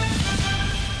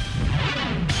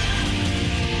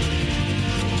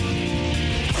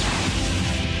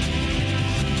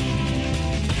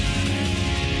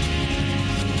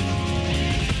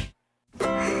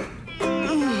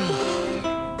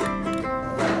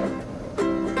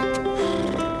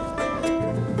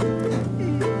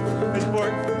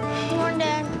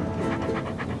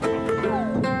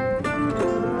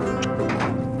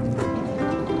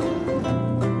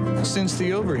 Since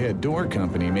the Overhead Door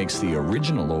Company makes the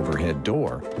original overhead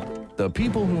door, the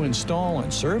people who install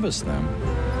and service them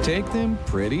take them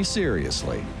pretty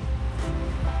seriously.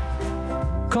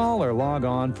 Call or log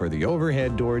on for the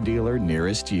overhead door dealer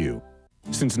nearest you.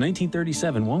 Since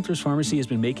 1937, Walters Pharmacy has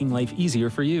been making life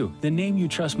easier for you, the name you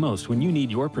trust most when you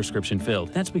need your prescription filled.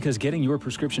 That's because getting your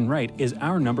prescription right is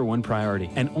our #1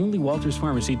 priority, and only Walters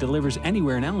Pharmacy delivers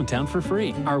anywhere in Allentown for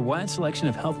free. Our wide selection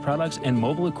of health products and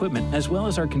mobile equipment, as well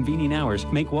as our convenient hours,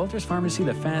 make Walters Pharmacy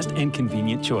the fast and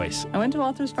convenient choice. I went to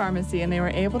Walters Pharmacy and they were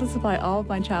able to supply all of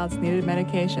my child's needed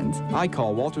medications. I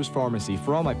call Walters Pharmacy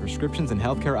for all my prescriptions and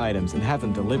healthcare items and have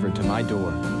them delivered to my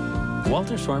door.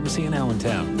 Walters Pharmacy in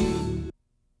Allentown.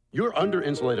 Your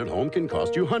under-insulated home can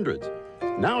cost you hundreds.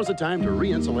 Now is the time to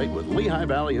re-insulate with Lehigh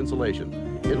Valley Insulation.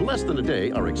 In less than a day,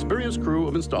 our experienced crew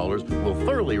of installers will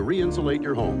thoroughly re-insulate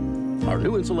your home. Our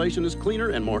new insulation is cleaner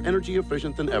and more energy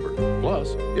efficient than ever.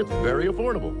 Plus, it's very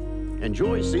affordable.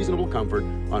 Enjoy seasonable comfort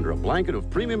under a blanket of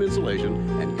premium insulation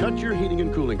and cut your heating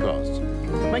and cooling costs.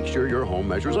 Make sure your home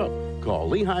measures up. Call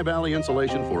Lehigh Valley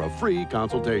Insulation for a free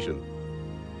consultation.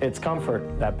 It's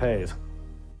comfort that pays.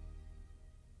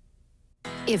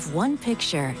 If one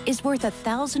picture is worth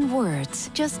 1,000 words,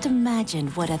 just imagine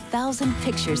what 1,000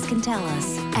 pictures can tell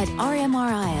us. At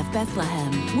RMRI of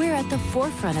Bethlehem, we're at the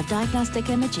forefront of diagnostic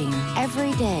imaging.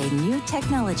 Every day, new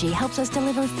technology helps us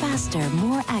deliver faster,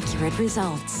 more accurate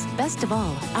results. Best of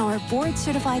all, our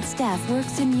board-certified staff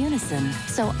works in unison,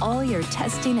 so all your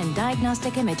testing and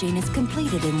diagnostic imaging is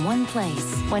completed in one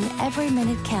place. When every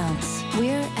minute counts,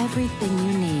 we're everything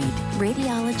you need.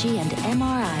 Radiology and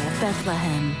MRI of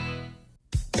Bethlehem.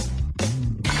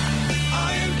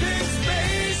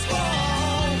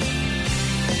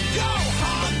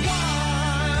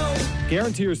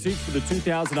 Guarantee your seats for the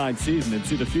 2009 season and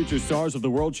see the future stars of the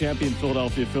world champion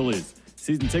Philadelphia Phillies.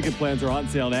 Season ticket plans are on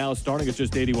sale now, starting at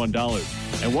just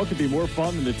 $81. And what could be more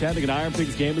fun than attending an Iron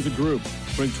Pigs game as a group?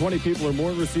 Bring 20 people or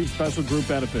more and receive special group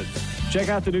benefits. Check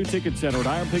out the new ticket center at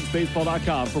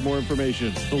ironpigsbaseball.com for more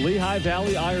information. The Lehigh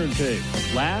Valley Iron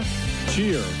Pigs. Laugh,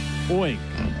 cheer, oink.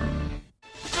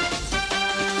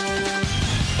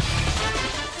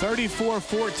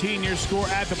 34-14 your score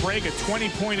at the break, a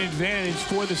 20-point advantage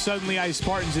for the Southern Lehigh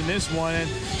Spartans in this one. And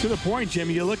to the point,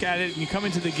 Jimmy, you look at it and you come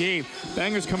into the game.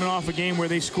 Bangor's coming off a game where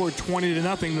they scored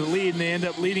 20-0 to lead, and they end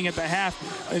up leading at the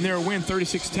half in their win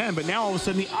 36-10. But now all of a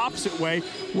sudden the opposite way.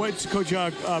 What's Coach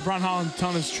Brown Holland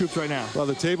telling his troops right now? Well,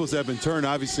 the tables have been turned,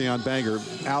 obviously, on Bangor.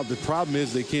 Al, the problem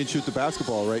is they can't shoot the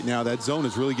basketball right now. That zone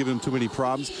is really giving them too many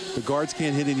problems. The guards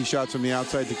can't hit any shots from the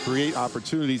outside to create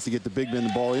opportunities to get the big men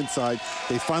the ball inside.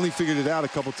 They finally figured it out a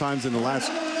couple times in the last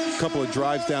couple of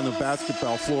drives down the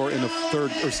basketball floor in the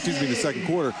second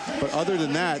quarter. But other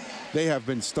than that, they have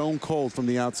been stone cold from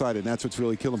the outside, and that's what's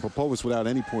really killing Popovich without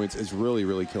any points is really,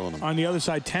 really killing them. On the other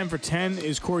side, 10 for 10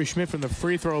 is Corey Schmidt from the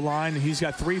free throw line. He's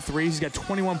got 3 threes. He's got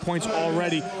 21 points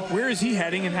already. Where is he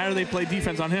heading, and how do they play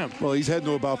defense on him? Well, he's heading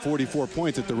to about 44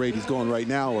 points at the rate he's going right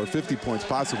now, or 50 points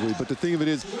possibly. But the thing of it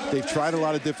is, they've tried a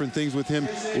lot of different things with him.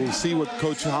 We'll see what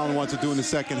Coach Holland wants to do in the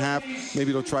second half.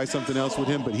 Maybe they'll try something else with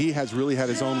him, but he has really had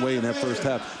his own way in that first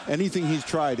half. Anything he's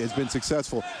tried has been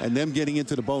successful, and them getting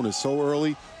into the bonus so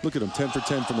early, look at him, 10 for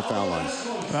 10 from the foul line.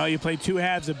 Well, you play 2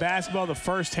 halves of basketball. The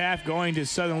first half going to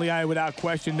Southern Lehigh without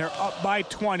question. They're up by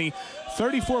 20.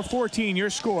 34-14 your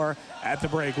score at the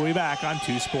break. We'll be back on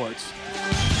 2 Sports.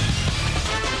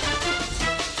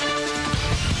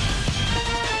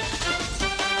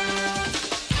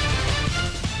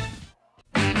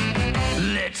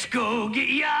 Let's go get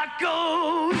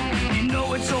Yakult. You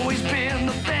know it's always been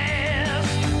the best.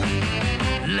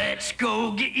 Let's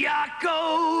go get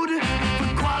Yakult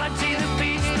for quality that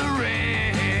beats the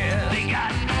rest. They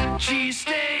got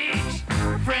cheesesteaks,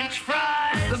 French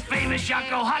fries. The famous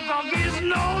Yakult hot dog is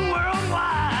known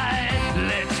worldwide.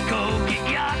 Let's go get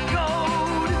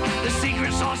Yakult. The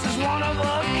secret sauce is one of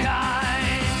a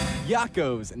kind.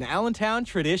 Yakult's an Allentown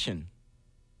tradition.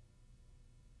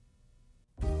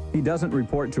 He doesn't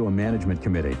report to a management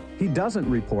committee. He doesn't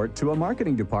report to a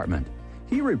marketing department.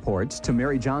 He reports to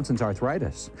Mary Johnson's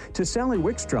arthritis, to Sally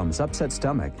Wickstrom's upset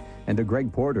stomach, and to Greg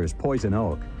Porter's poison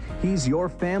oak. He's your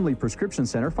family prescription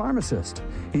center pharmacist.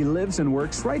 He lives and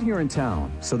works right here in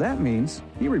town, so that means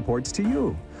he reports to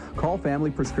you. Call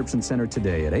Family Prescription Center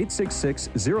today at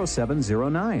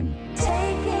 866-0709.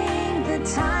 Taking the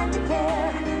time to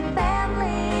care.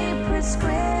 Family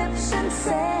Prescription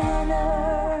Center.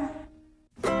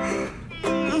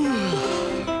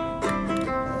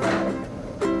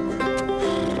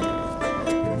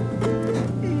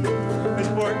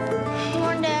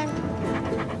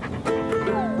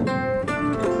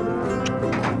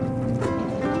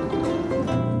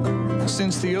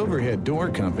 Since the Overhead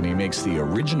Door Company makes the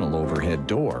original overhead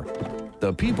door,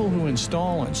 the people who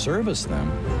install and service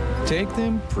them take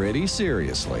them pretty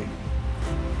seriously.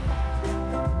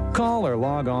 Call or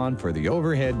log on for the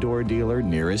overhead door dealer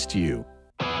nearest you.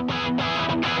 Ladies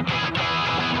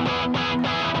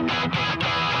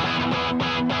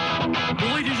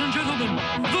and gentlemen,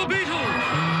 the Beatles!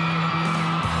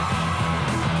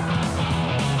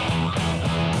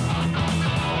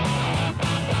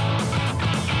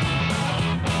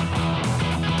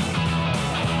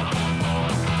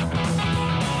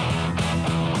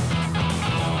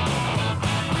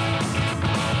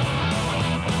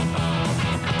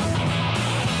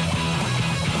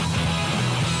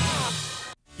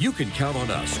 You can count on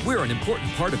us. We're an important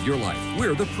part of your life.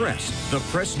 We're the Press. The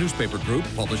Press Newspaper Group,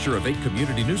 publisher of 8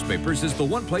 community newspapers, is the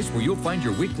one place where you'll find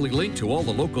your weekly link to all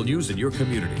the local news in your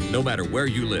community, no matter where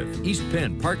you live. East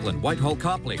Penn, Parkland, Whitehall,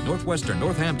 Copley, Northwestern,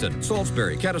 Northampton,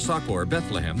 Salisbury, Catasauqua, or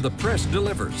Bethlehem, the Press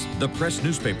delivers. The Press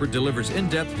newspaper delivers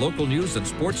in-depth local news and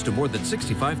sports to more than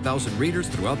 65,000 readers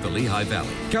throughout the Lehigh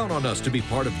Valley. Count on us to be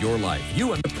part of your life.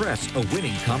 You and the Press, a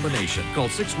winning combination. Call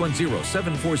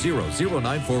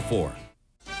 610-740-0944.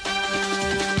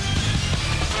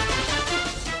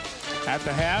 At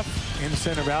the half, in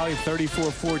Center Valley,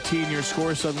 34-14 your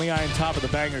score. Suddenly Lehigh on top of the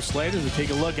Bangor Slaters. We take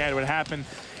a look at what happened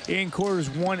in quarters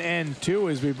 1 and 2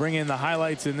 as we bring in the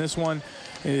highlights in this one.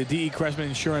 The D.E. Cressman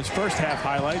Insurance first half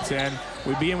highlights, and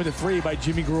we begin with a 3 by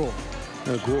Jimmy Gruhl.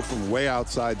 Gruhl from way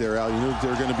outside there, Al. You knew they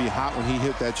were going to be hot when he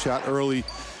hit that shot early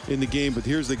in the game, but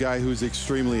here's the guy who's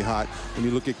extremely hot. When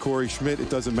you look at Corey Schmidt, it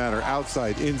doesn't matter.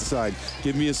 Outside, inside.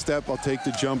 Give me a step, I'll take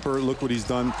the jumper. Look what he's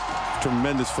done.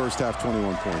 Tremendous first half,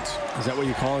 21 points. Is that what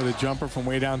you call it, a jumper from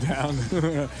way downtown?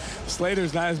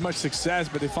 Slater's not as much success,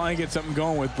 but they finally get something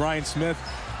going with Brian Smith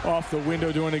off the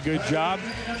window doing a good job.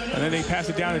 And then they pass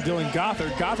it down to Dylan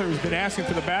Gothard. Gothard has been asking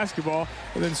for the basketball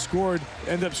and then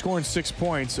ended up scoring 6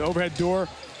 points. Overhead door.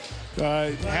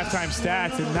 Halftime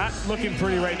stats and not looking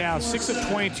pretty right now. 6 of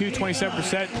 22,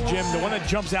 27%. Jim, the one that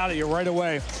jumps out at you right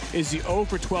away is the 0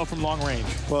 for 12 from long range.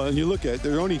 Well, and you look at it,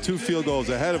 there are only 2 field goals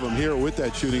ahead of them here with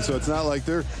that shooting, so it's not like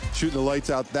they're shooting the lights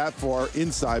out that far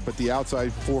inside, but the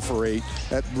outside 4 for 8.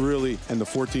 That really, and the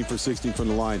 14 for 16 from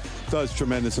the line, does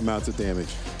tremendous amounts of damage.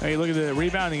 Now you look at the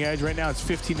rebounding edge right now, it's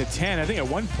 15-10. I think at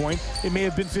one point it may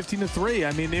have been 15-3.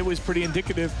 I mean, it was pretty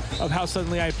indicative of how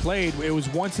suddenly I played. It was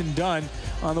once and done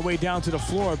on the way down to the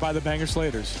floor by the Bangor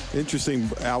Slaters. Interesting,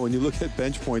 Al, when you look at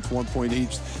bench points, 1 point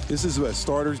each, this is a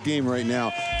starter's game right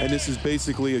now, and this is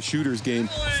basically a shooter's game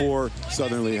for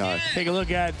Southern Lehigh. Take a look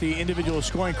at the individual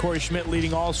scoring. Corey Schmidt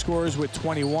leading all scorers with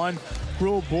 21.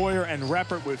 Gruhl, Boyer, and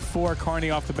Reppert with 4. Carney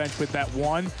off the bench with that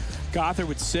 1. Gothard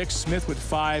with 6, Smith with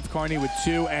 5, Carney with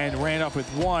 2, and Randolph with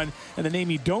 1. And the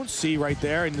name you don't see right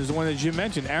there, and is the one that Jim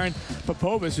mentioned, Aaron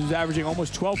Popovas, who's averaging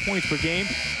almost 12 points per game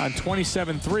on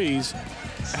 27 threes,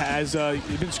 has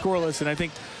been scoreless. And I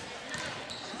think,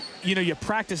 you know, you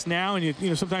practice now, and you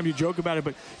know, sometimes you joke about it,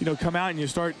 but you know, come out and you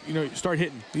start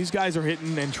hitting. These guys are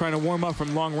hitting and trying to warm up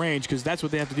from long range, because that's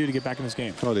what they have to do to get back in this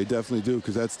game. Oh, they definitely do,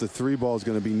 because that's the 3 ball is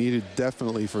going to be needed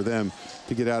definitely for them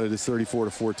to get out of this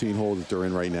 34-14 hole that they're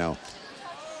in right now.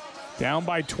 Down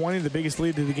by 20. The biggest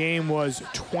lead of the game was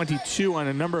 22 on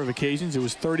a number of occasions. It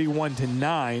was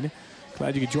 31-9.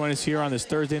 Glad you could join us here on this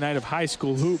Thursday night of high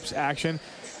school hoops action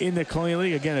in the Colonial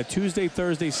League. Again, a Tuesday,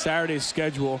 Thursday, Saturday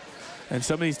schedule. And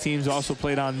some of these teams also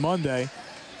played on Monday.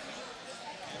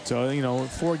 So, you know,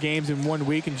 4 games in 1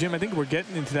 week. And, Jim, I think we're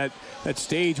getting into that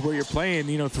stage where you're playing,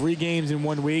 you know, 3 games in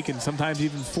 1 week and sometimes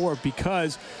even 4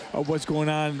 because of what's going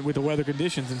on with the weather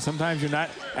conditions. And sometimes you're not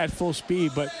at full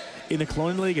speed. But in the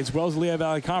Colonial League as well as the Lehigh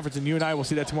Valley Conference, and you and I will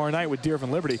see that tomorrow night with Deerfield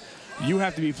and Liberty, you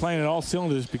have to be playing at all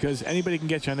cylinders because anybody can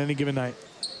get you on any given night.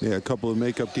 Yeah, a couple of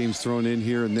makeup games thrown in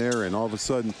here and there, and all of a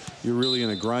sudden you're really in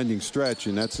a grinding stretch,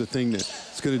 and that's the thing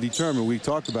that's going to determine. We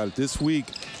talked about it. This week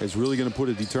is really going to put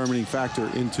a determining factor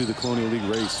into the Colonial League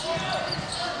race.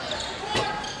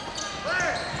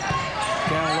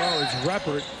 Down low is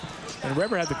Reppert, and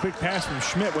Reppert had the quick pass from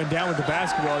Schmidt, went down with the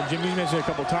basketball, and Jim, you mentioned a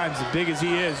couple times, as big as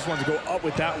he is, just wanted to go up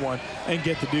with that one and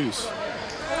get the deuce.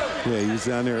 Yeah, he was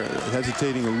down there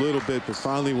hesitating a little bit, but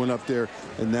finally went up there,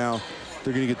 and now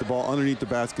they're going to get the ball underneath the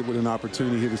basket with an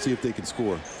opportunity here to see if they can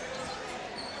score.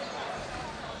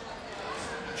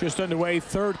 Just underway,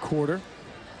 third quarter.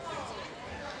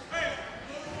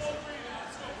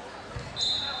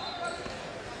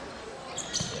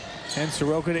 And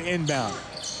Soroka to inbound.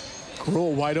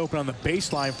 Gruhl wide open on the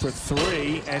baseline for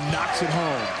 3 and knocks it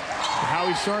home. How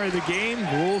he started the game,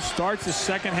 Gruhl starts the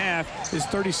second half, his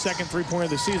 32nd three-pointer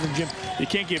of the season. Jim, you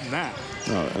can't give him that.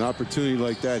 No, an opportunity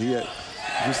like that, he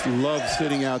just loves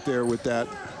sitting out there with that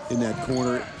in that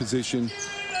corner position.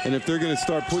 And if they're going to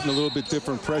start putting a little bit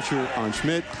different pressure on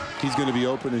Schmidt, he's going to be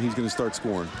open and he's going to start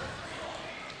scoring.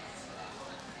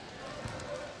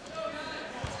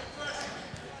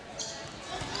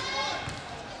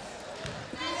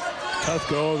 Tough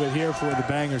go of it here for the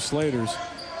Bangor Slaters.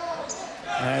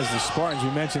 As the Spartans,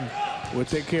 you mentioned what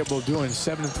they're capable of doing.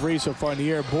 7-3 so far in the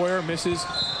year. Boyer misses.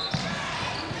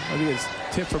 I think it's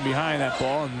tipped from behind that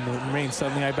ball and remains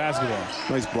Southern Lehigh basketball.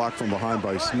 Nice block from behind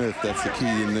by Smith. That's the key.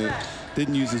 And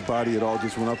didn't use his body at all.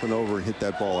 Just went up and over and hit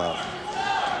that ball out.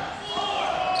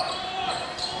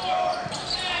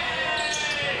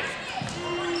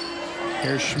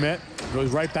 Here's Schmidt.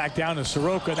 Goes right back down to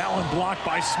Soroka. That one blocked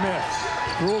by Smith.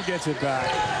 Gruhl gets it back.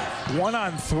 1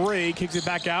 on 3, kicks it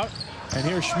back out. And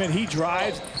here's Schmidt, he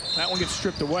drives. That one gets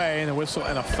stripped away, and a whistle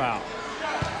and a foul.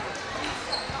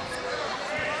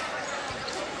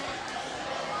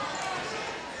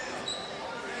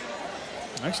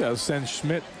 Actually, I'll send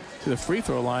Schmidt to the free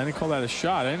throw line. They call that a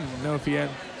shot. I didn't know if he had,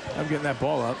 I'm getting that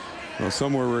ball up. Well,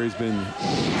 somewhere where he's been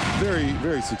very,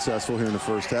 very successful here in the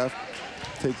first half.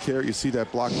 Take care. You see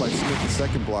that block by Smith, the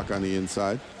second block on the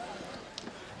inside.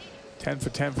 10 for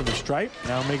 10 for the stripe.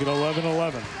 Now make it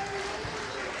 11-11.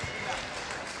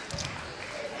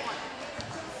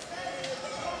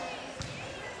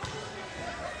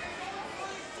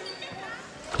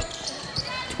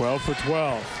 Twelve for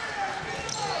 12.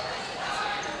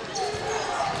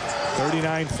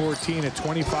 39-14, a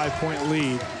 25-point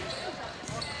lead.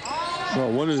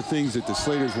 Well, one of the things that the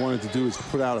Slaters wanted to do is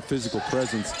put out a physical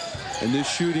presence, and this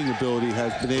shooting ability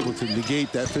has been able to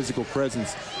negate that physical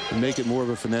presence and make it more of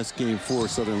a finesse game for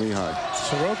Southern Lehigh.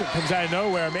 Soroka comes out of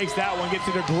nowhere, makes that one, gets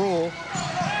it to Gruhl.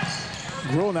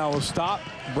 Gruhl now will stop,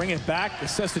 bring it back,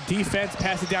 assess the defense,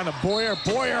 pass it down to Boyer.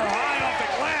 Boyer high off the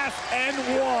glass and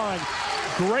one.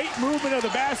 Great movement of the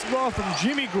basketball from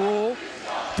Jimmy Gruhl.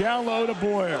 Down low to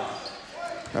Boyer.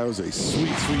 That was a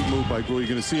sweet, sweet move by Gruhl. You're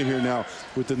going to see it here now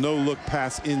with the no-look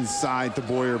pass inside to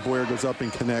Boyer. Boyer goes up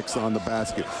and connects on the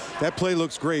basket. That play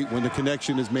looks great when the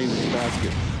connection is made to the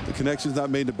basket. The connection's not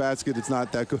made to the basket, it's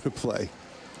not that good a play.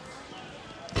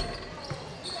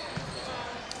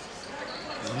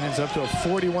 And it's up to a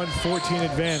 41-14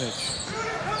 advantage.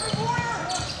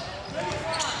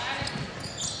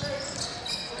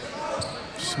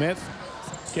 Smith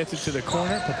gets it to the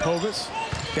corner. Popovich.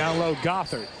 Down low,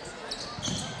 Gothard.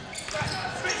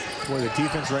 Boy, the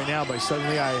defense right now by Southern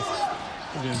Lehigh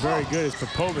has been very good. It's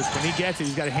Popovich. When he gets it,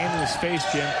 he's got a hand in his face,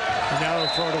 Jim, and now he'll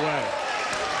throw it away.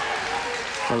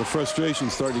 Well, the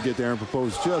frustration's starting to get to Aaron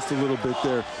Popovich just a little bit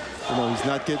there. You know, he's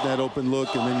not getting that open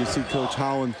look, and then you see Coach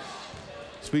Holland.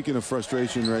 Speaking of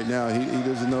frustration right now, he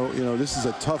doesn't know, you know, this is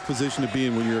a tough position to be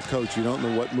in when you're a coach. You don't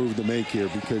know what move to make here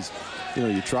because, you know,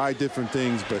 you try different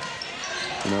things, but,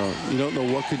 you know, you don't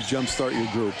know what could jumpstart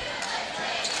your group.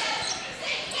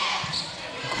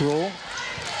 Gruhl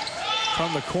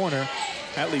from the corner.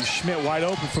 That leaves Schmidt wide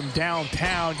open from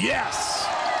downtown. Yes!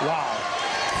 Wow.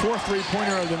 4th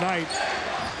three-pointer of the night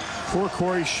for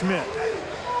Corey Schmidt.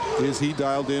 Is he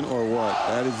dialed in or what?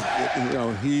 That is, you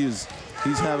know, he's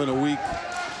having a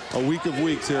week of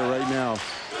weeks here right now.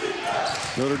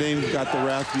 Notre Dame got the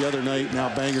wrath the other night.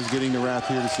 Now Bangor's getting the wrath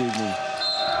here this evening.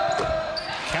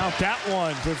 Count that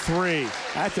one for 3.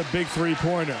 That's a big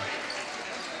three-pointer.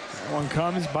 That one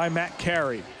comes by Matt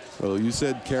Carey. Well, you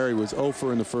said Carey was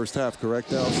 0 in the first half,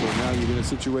 correct, Al? So now you're in a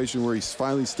situation where he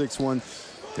finally sticks one.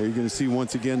 There you're going to see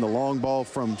once again the long ball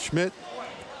from Schmidt.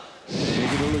 Making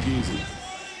it look easy.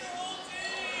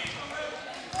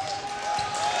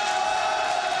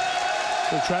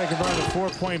 He'll try to convert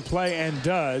a 4-point play and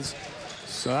does.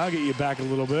 So I'll get you back a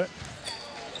little bit.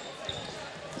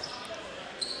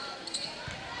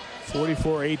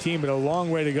 44-18, but a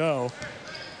long way to go.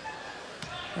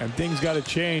 And things got to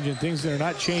change, and things that are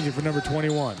not changing for number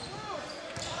 21.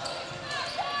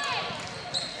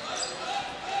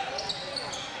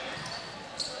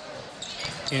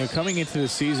 You know, coming into the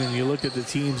season, you looked at the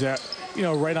teams that, you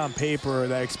know, right on paper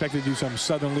that expected to do something.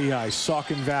 Southern Lehigh,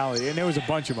 Saucon Valley, and there was a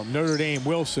bunch of them. Notre Dame,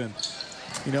 Wilson,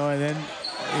 you know, and then,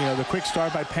 you know, the quick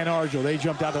start by Penn Argyl. They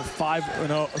jumped out to a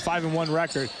 5-1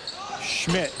 record.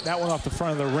 Schmidt, that one off the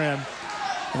front of the rim.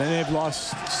 And then they've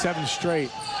lost 7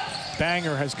 straight.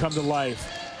 Bangor has come to life.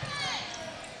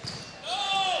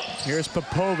 Here's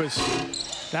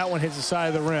Popovich. That one hits the side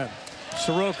of the rim.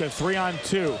 Soroka,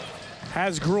 3-on-2.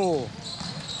 Has Gruhl.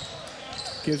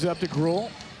 Gives it up to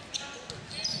Gruhl.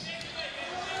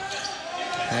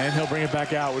 And he'll bring it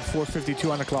back out with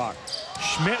 4:52 on the clock.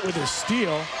 Schmidt with a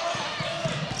steal.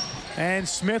 And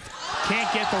Smith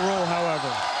can't get the roll,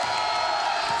 however.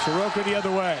 Soroka the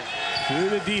other way. Through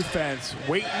the defense,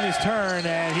 waiting his turn,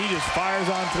 and he just fires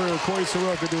on through. Corey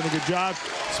Soroka doing a good job.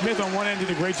 Smith on one end did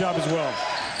a great job as well.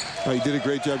 He did a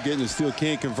great job getting the steal.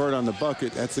 Can't convert on the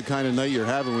bucket. That's the kind of night you're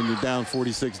having when you're down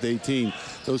 46-18.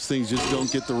 Those things just don't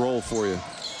get the roll for you.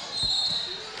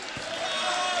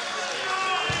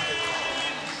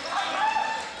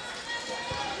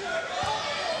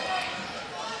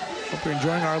 Hope you're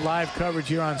enjoying our live coverage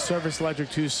here on Service Electric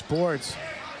 2 Sports.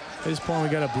 At this point, we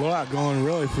got a blowout going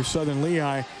really for Southern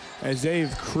Lehigh as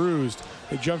they've cruised.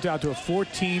 They jumped out to a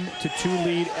 14-2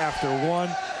 lead after one,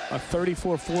 a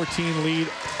 34-14 lead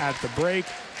at the break.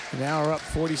 And now we're up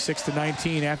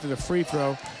 46-19 after the free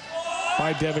throw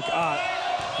by Devick Ott.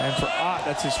 And for Ott,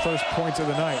 that's his first points of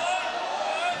the night.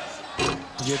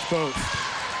 He gets both.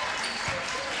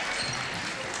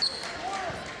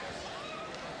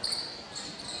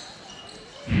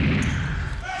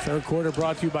 Third quarter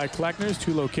brought to you by Kleckner's,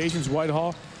 2 locations,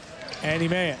 Whitehall and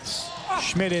Emmaus.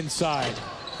 Schmidt inside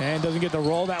and doesn't get the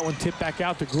roll. That one tipped back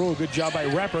out to Gruhl. Good job by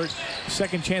Reppert.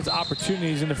 Second chance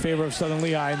opportunities in the favor of Southern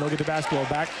Lehigh, and they'll get the basketball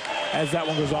back as that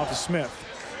one goes off to Smith.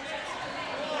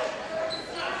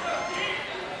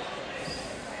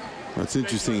 It's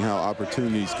interesting how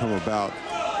opportunities come about.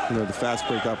 You know, the fast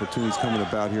break opportunities coming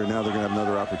about here. Now they're going to have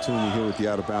another opportunity here with the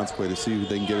out of bounds play to see if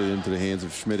they can get it into the hands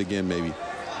of Schmidt again, maybe.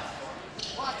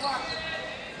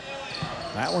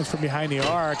 That one's from behind the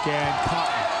arc, and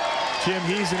Cotton. Jim,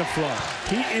 he's in a flow.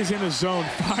 He is in a zone,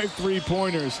 5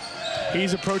 3-pointers.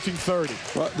 He's approaching 30.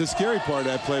 Well, the scary part of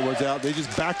that play was out. They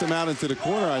just backed him out into the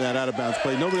corner on that out-of-bounds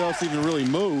play. Nobody else even really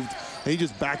moved. He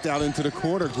just backed out into the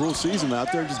corner. Gruhl sees him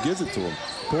out there and just gives it to him.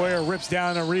 Boyer rips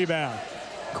down a rebound.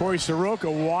 Corey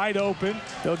Soroka wide open.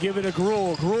 They'll give it to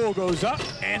Gruhl. Gruhl goes up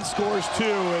and scores 2.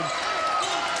 And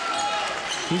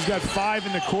he's got 5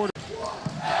 in the quarter.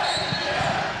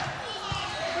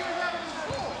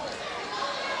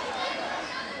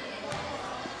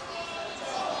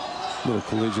 Little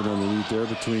collision underneath there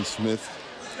between Smith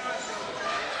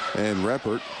and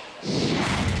Reppert.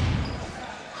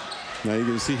 Now you're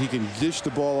going to see he can dish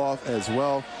the ball off as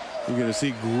well. You're going to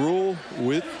see Gruhl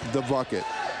with the bucket.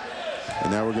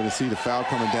 And now we're going to see the foul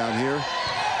coming down here.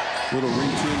 Little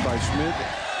reach in by Schmidt.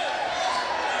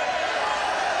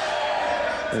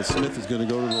 And Smith is going to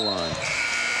go to the line.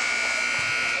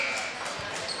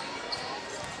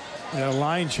 Got a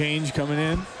line change coming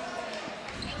in.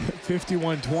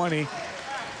 51-20.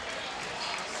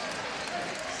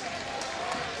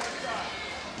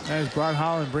 As Brian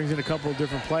Holland brings in a couple of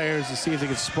different players to see if they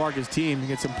can spark his team and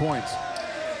get some points.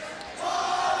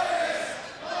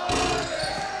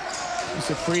 It's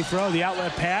a free throw, the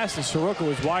outlet pass, and Soroka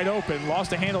was wide open, lost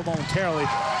the handle momentarily.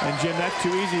 And Jim, that's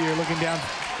too easy. You're looking down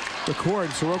the court,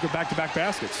 and Soroka back-to-back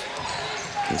baskets.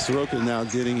 And Soroka now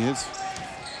getting his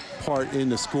part in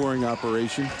the scoring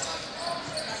operation.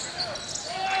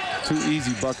 2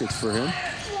 easy buckets for him.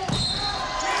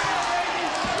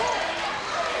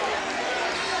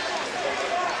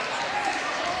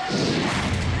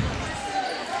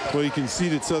 Well, you can see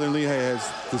that Southern Lehigh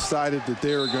has decided that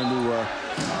they're going to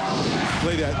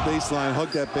play that baseline,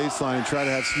 hug that baseline, and try to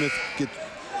have Smith get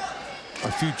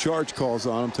a few charge calls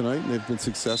on him tonight, and they've been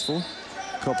successful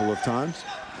a couple of times.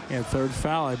 And third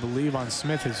foul, I believe, on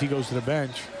Smith as he goes to the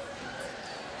bench.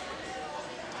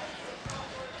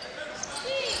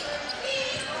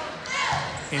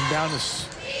 Inbound is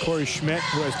Corey Schmidt,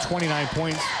 who has 29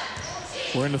 points.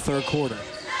 We're in the third quarter.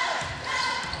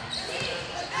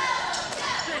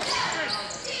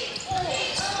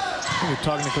 We were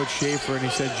talking to Coach Schaefer, and he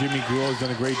said Jimmy Gruhl has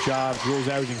done a great job. Gruhl's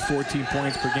averaging 14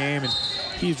 points per game, and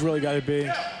he's really got to be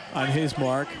on his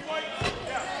mark.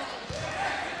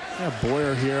 Yeah,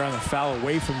 Boyer here on the foul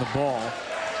away from the ball.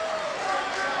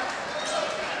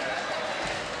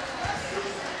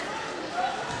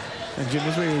 And Jim,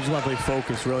 this way you just want to play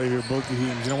focus, really, if you're both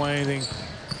teams. You don't want anything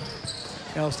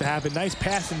else to happen. Nice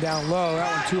passing down low.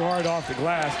 That one too hard off the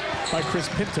glass by Chris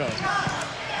Pinto.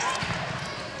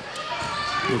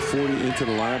 With 40 into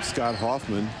the lineup, Scott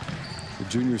Hoffman, the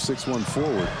junior 6'1"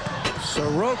 forward.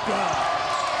 Soroka.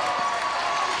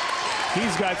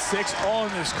 He's got 6 all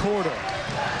in this quarter.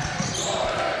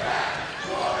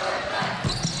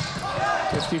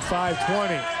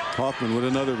 55-20. Hoffman with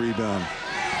another rebound.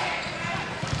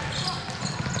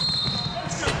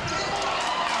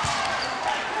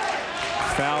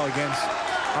 Foul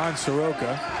on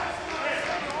Soroka.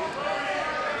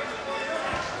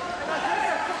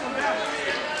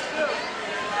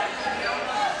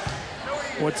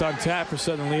 What's on tap for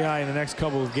Southern Lehigh in the next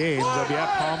couple of games? They'll be at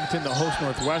Palmerton, the host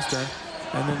Northwestern,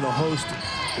 and then the host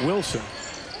Wilson.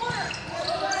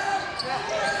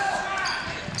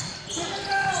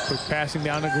 Quick passing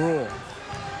down to Gruhl.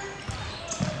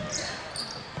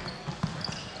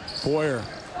 Boyer.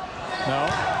 No.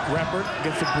 Reppert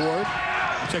gets the board.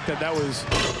 Check that. That was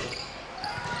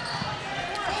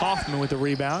Hoffman with the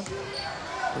rebound.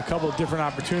 A couple of different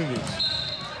opportunities.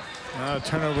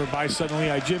 Turnover by Southern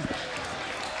Lehigh. Jim,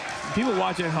 people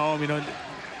watching at home,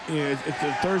 it's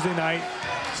a Thursday night.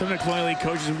 Some of the Colonial League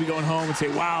coaches will be going home and say,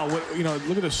 wow,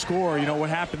 look at the score, what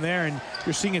happened there, and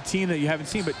you're seeing a team that you haven't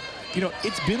seen. But,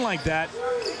 it's been like that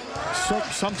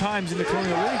sometimes in the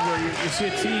Colonial League where you see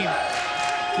a team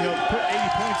put 80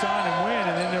 points on and win,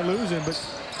 and then they're losing. But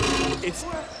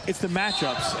it's the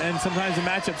matchups, and sometimes the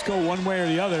matchups go one way or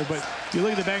the other. But you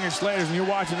look at the Bangor Slaters, and you're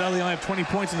watching them, they only have 20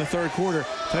 points in the third quarter.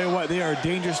 Tell you what, they are a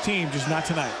dangerous team, just not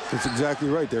tonight. That's exactly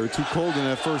right. They were too cold in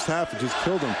that first half. It just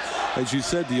killed them. As you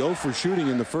said, the 0 for shooting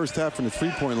in the first half from the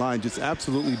three-point line just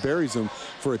absolutely buries them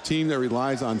for a team that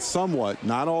relies on somewhat,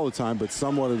 not all the time, but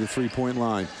somewhat of the three-point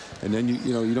line. And then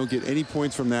you don't get any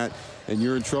points from that, and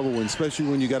you're in trouble, especially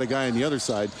when you got a guy on the other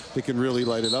side that can really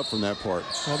light it up from that part.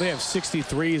 Well, they have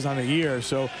 63s on the year,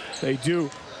 so they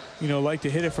do, like to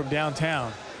hit it from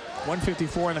downtown.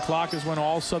 1:54 on the clock is when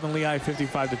all Southern Lehigh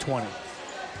 55-20.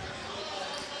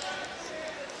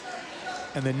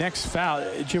 And the next foul,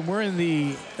 Jim, we're in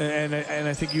the, and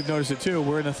I think you've noticed it too,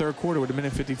 we're in the third quarter with a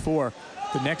minute 54.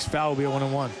 The next foul will be a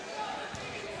 1-on-1.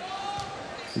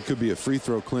 It could be a free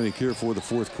throw clinic here for the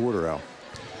fourth quarter, Al.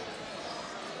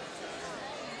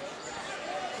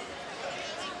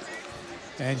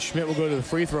 And Schmidt will go to the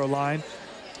free throw line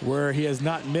where he has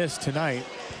not missed tonight.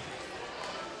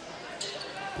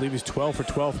 I believe he's 12 for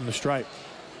 12 from the stripe.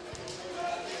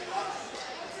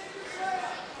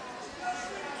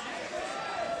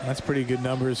 That's pretty good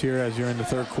numbers here as you're in the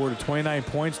third quarter. 29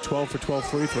 points, 12 for 12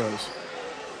 free throws.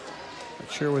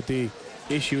 Not sure what the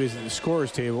issue is in the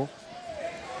scorer's table.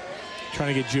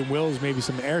 Trying to get Jim Wills maybe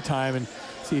some airtime and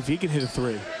see if he can hit a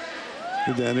three.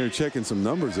 They're down there checking some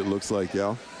numbers, it looks like,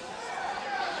 Al.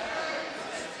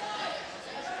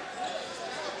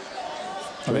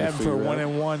 They have him for a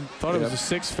 1-and-1. Thought it was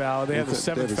a 6th foul. They have the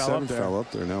 7th foul up there. Foul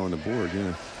up there now on the board,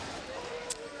 yeah.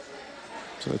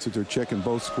 So that's what they're checking,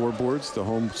 both scoreboards, the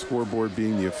home scoreboard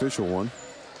being the official one.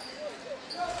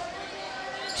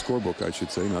 Scorebook, I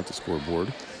should say, not the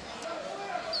scoreboard.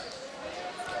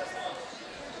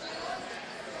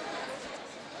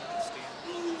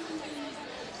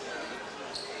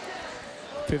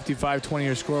 .55-20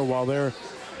 your score while they're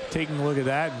taking a look at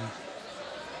that and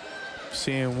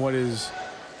seeing what is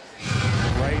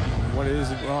right and what is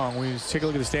wrong. We just take a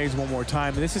look at the standings one more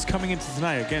time. And this is coming into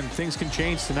tonight. Again, things can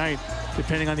change tonight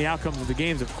depending on the outcomes of the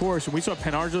games, of course. And we saw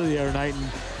Penn Ardsley the other night, and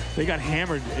they got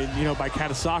hammered, by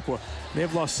Catasauqua. They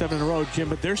have lost 7 in a row, Jim,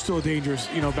 but they're still a dangerous,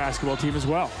 basketball team as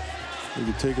well. You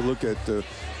can take a look at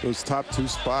those top 2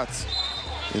 spots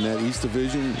in that East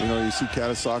Division. You see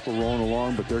Catasauqua rolling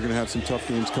along, but they're going to have some tough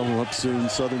games coming up soon.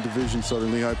 Southern Division,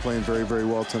 Southern Lehigh playing very, very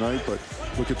well tonight, but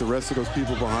look at the rest of those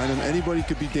people behind them. Anybody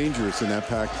could be dangerous in that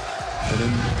pack. And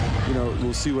then,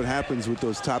 we'll see what happens with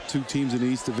those top 2 teams in the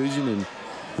East Division and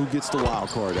who gets the wild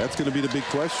card. That's going to be the big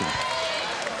question.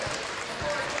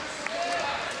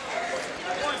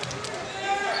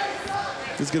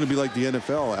 It's going to be like the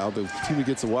NFL, Al. The team that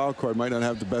gets a wild card might not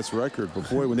have the best record, but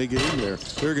boy, when they get in there,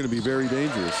 they're going to be very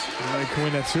dangerous. They can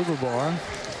win that Super Bowl, huh?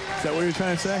 Is that what you're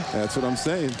trying to say? That's what I'm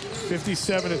saying.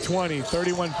 57-20,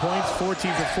 31 points,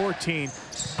 14 for 14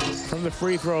 from the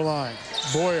free throw line.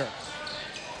 Boyer,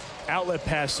 outlet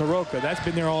pass, Soroka. That's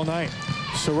been there all night.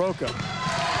 Soroka,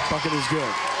 bucket is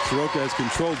good. Soroka has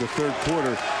controlled the third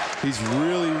quarter. He's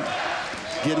really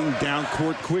getting down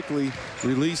court quickly,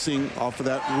 releasing off of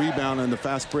that rebound and the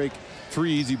fast break.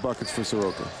 3 easy buckets for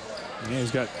Soroka. Yeah, he's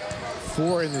got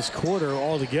 4 in this quarter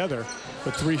altogether,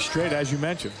 but 3 straight, as you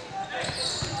mentioned.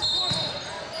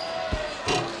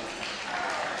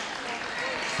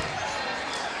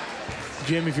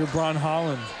 Jim, if you're Bron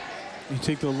Holland, you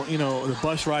take the the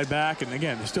bus ride back, and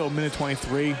again, it's still a minute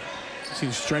 23. I've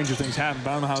seen stranger things happen,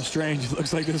 but I don't know how strange. It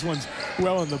looks like this one's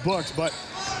well in the books, but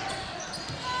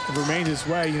if it remains this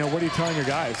way, what are you telling your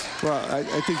guys? Well, I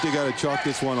think they got to chalk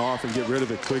this one off and get rid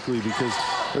of it quickly because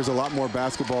there's a lot more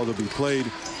basketball to be played.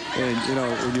 And,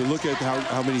 when you look at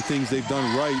how many things they've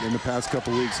done right in the past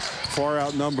couple weeks, far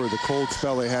outnumber the cold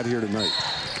spell they had here tonight.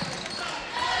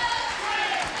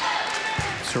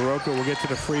 Soroka will get to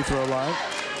the free throw line.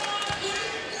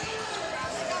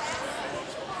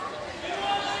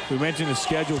 We mentioned the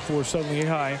schedule for Southern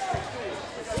Lehigh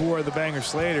for the Bangor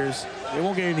Slaters. It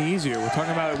won't get any easier. We're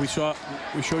talking about, we showed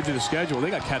you the schedule. They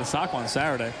got Catasauqua on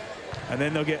Saturday, and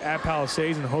then they'll get at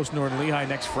Palisades and host Northern Lehigh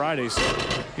next Friday. So,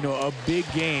 a big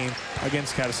game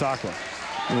against Catasauqua.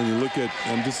 When you look at,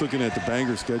 I'm just looking at the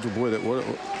Bangor schedule. Boy,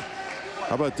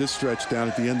 how about this stretch down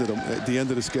at the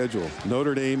end of the schedule?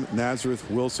 Notre Dame, Nazareth,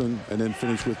 Wilson, and then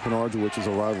finish with Penn Ardsley, which is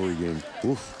a rivalry game.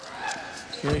 Oof.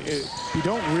 You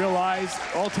don't realize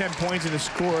all 10 points in the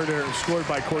scored are scored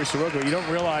by Corey Soroka. You don't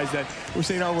realize that we're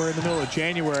saying, we're in the middle of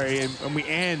January and we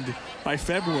end by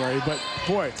February. But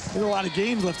boy, there's a lot of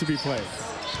games left to be played.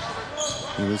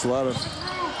 And there's a lot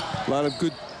of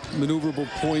good maneuverable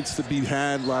points to be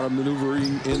had. A lot of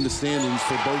maneuvering in the standings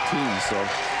for both teams. So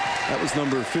that was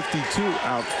number 52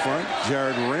 out front,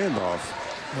 Jared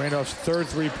Randolph. Randolph's third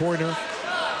three-pointer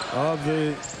of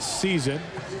the season.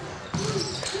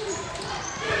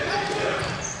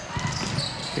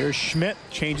 Here's Schmidt,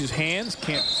 changes hands,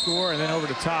 can't score, and then over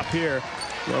the top here,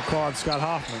 they'll call on Scott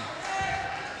Hoffman.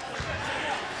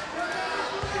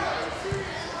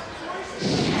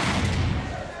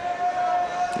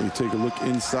 You take a look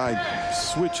inside,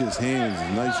 switches hands,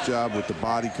 nice job with the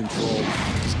body control,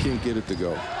 just can't get it to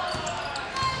go.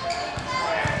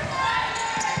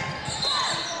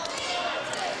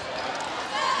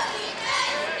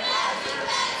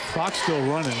 Clock's still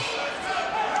running.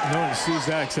 No one sees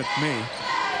that except me.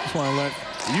 Just want to let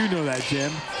you know that,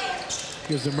 Jim.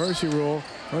 Because the mercy rule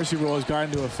has gone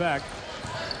into effect.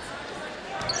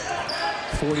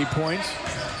 40 points.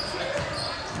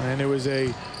 And it was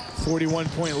a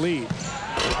 41-point lead. Jim,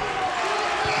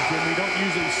 we don't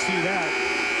usually see that.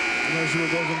 The mercy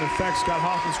rule goes into effect. Scott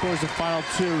Hoffman scores the final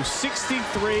two,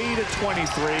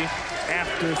 63-23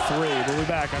 after 3. We'll be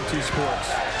back on 2 Sports.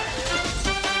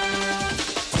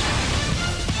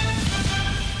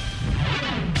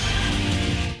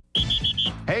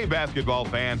 Hey, basketball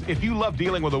fans, if you love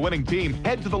dealing with a winning team,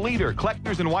 head to the Leader,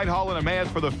 Kleckner's in Whitehall and Emmaus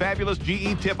for the fabulous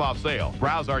GE tip-off sale.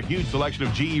 Browse our huge selection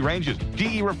of GE ranges,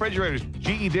 GE refrigerators,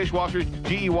 GE dishwashers,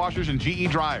 GE washers, and GE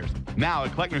dryers. Now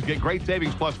at Kleckner's, get great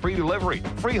savings plus free delivery,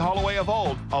 free haul away of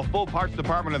old, a full parts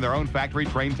department and their own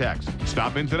factory-trained techs.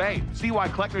 Stop in today. See why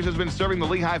Kleckner's has been serving the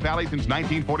Lehigh Valley since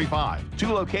 1945.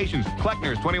 2 locations,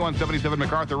 Kleckner's, 2177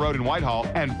 MacArthur Road in Whitehall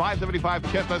and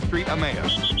 575 Chestnut Street,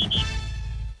 Emmaus.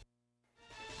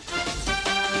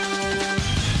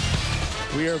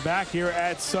 We are back here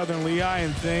at Southern Lehigh,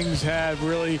 and things have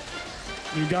really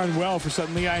gone well for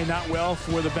Southern Lehigh, not well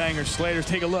for the Bangor Slaters.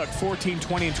 Take a look, 14,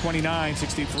 20, and 29,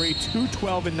 63, 2,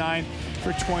 12, and 9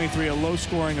 for 23. A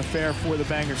low-scoring affair for the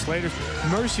Bangor Slaters.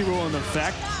 Mercy rule in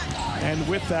effect, and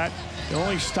with that, they'll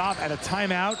only stop at a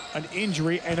timeout, an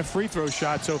injury, and a free throw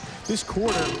shot. So this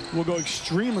quarter will go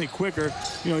extremely quicker.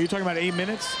 You know, you're talking about 8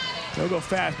 minutes. They'll go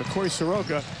fast, but Corey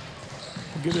Soroka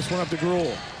will give this one up to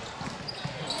Gruhl.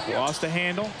 Lost the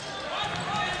handle.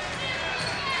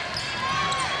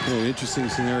 Yeah, an interesting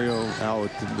scenario, Al,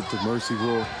 with the mercy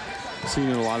rule. Seen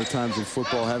it a lot of times in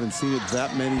football. Haven't seen it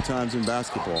that many times in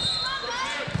basketball.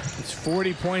 It's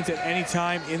 40 points at any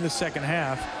time in the second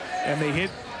half, and they hit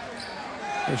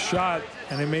a shot,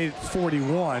 and they made it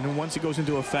 41. And once it goes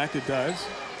into effect, it does.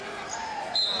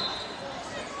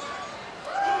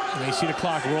 And they see the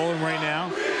clock rolling right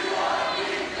now.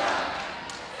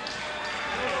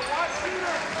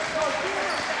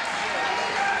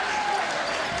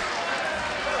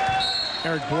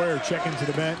 Eric Boyer checking to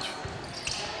the bench.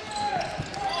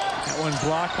 That one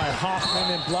blocked by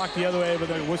Hoffman and blocked the other way, but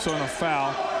then whistle on a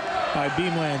foul by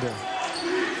Beamlander.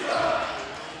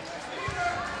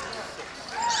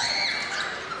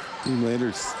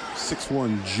 Beamlander's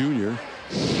 6'1" junior.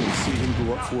 You can see him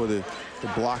go up for the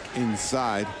block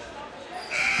inside.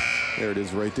 There it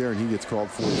is right there, and he gets called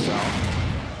for the foul.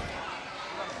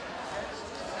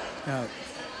 Now,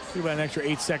 think about an extra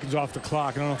 8 seconds off the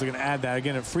clock. I don't know if they're going to add that.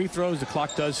 Again, at free throws, the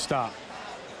clock does stop.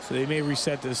 So they may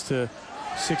reset this to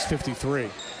 6:53.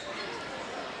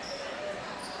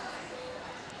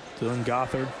 Dylan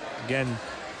Gothard. Again,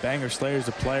 Bangor Slaters,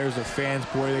 the players, the fans,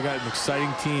 boy, they got an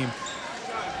exciting team.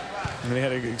 And they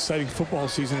had an exciting football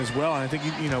season as well. And I think,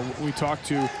 you know, we talked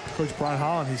to Coach Brian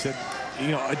Holland. He said,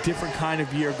 you know, a different kind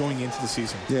of year going into the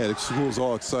season. Yeah, the school's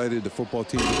all excited. The football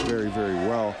team is very, very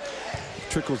well.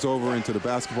 Trickles over into the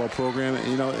basketball program, and,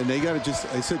 you know, and they got to just,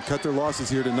 I said, cut their losses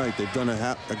here tonight. They've done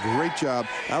a great job,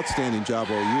 outstanding job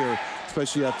all year,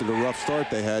 especially after the rough start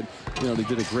they had. You know, they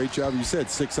did a great job. You said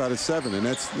 6 out of 7, and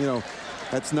that's, you know,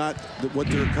 that's not what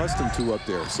they're accustomed to up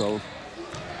there. So,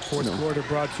 fourth quarter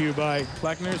brought to you by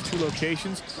Kleckner's, 2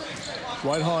 locations,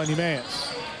 Whitehall and Emmaus.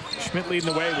 Schmidt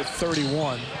leading the way with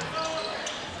 31,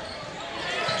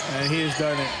 and he has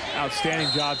done an outstanding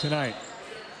job tonight.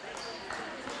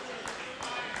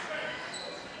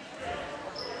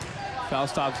 Foul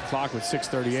stops the clock with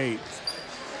 6:38.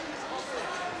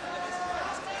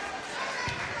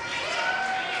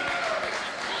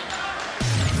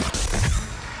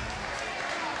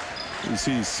 You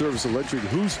see Service Electric,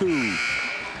 who's who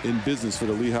in business for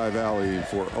the Lehigh Valley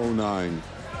for 09.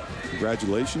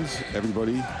 Congratulations,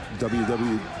 everybody.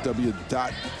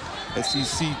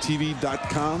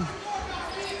 www.sectv.com.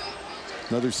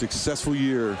 Another successful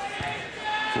year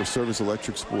for Service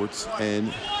Electric Sports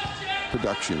and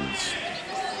Productions.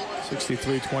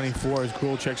 63-24 as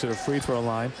Gruhl checks at a free throw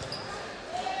line.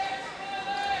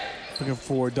 Looking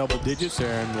for double digits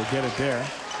there, and we'll get it there.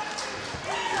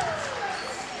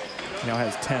 Now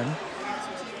has 10.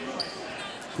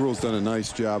 Gruhl's done a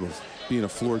nice job of being a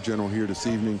floor general here this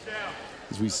evening.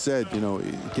 As we said, you know,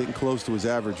 getting close to his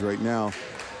average right now.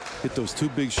 Hit those 2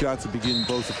 big shots at beginning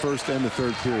both the first and the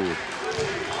third period.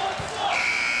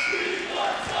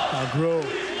 Grove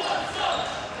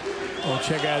will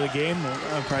check out of the game.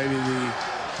 That'll probably be the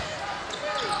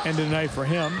end of the night for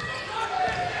him.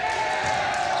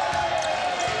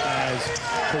 As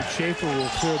Coach Schaefer will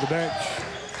clear the bench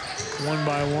one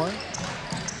by one.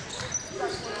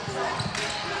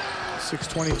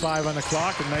 6:25 on the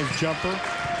clock. A nice jumper.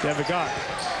 Devitt got.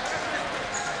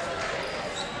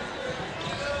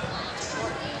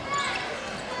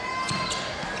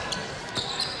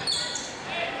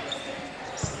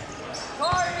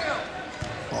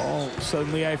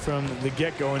 Southern Lehigh from the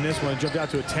get-go in this one jumped out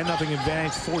to a 10-0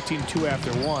 advantage, 14-2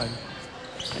 after one.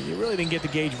 And you really didn't get the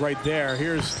gauge right there.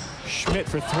 Here's Schmidt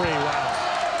for 3.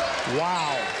 Wow.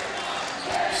 Wow.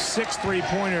 6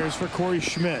 3-pointers for Corey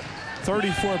Schmidt.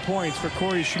 34 points for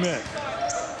Corey Schmidt.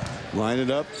 Line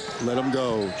it up, let him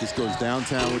go. Just goes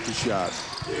downtown with the shot.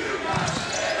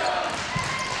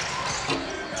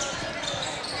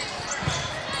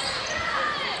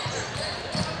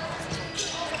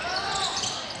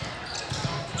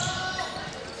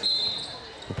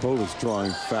 Povis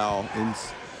drawing foul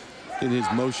in his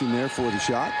motion there for the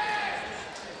shot.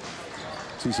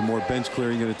 See some more bench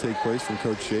clearing going to take place from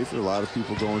Coach Schaefer. A lot of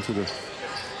people going to the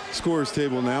scorer's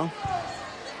table now.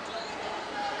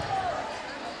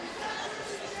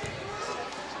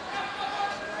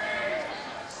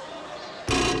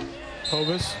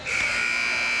 Povis,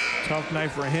 tough night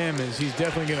for him as he's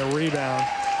definitely going to rebound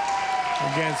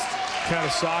against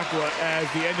Katasakwa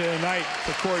as the end of the night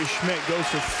for Corey Schmidt goes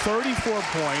for 34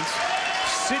 points,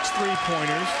 6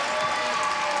 3-pointers,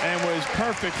 and was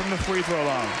perfect from the free throw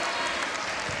line.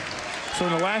 So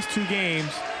in the last 2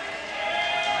 games,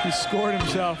 he scored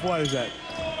himself, what is that?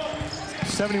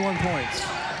 71 points.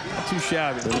 Not too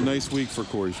shabby. Been a nice week for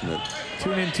Corey Schmidt.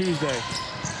 Tune in Tuesday.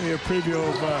 We have a preview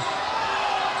of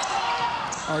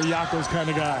our Yakos kind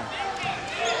of guy.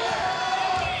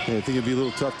 Yeah, I think it'd be a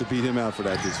little tough to beat him out for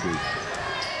that this week.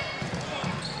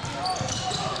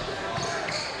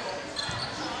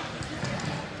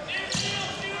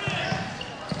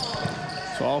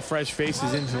 So all fresh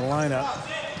faces into the lineup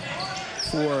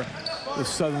for the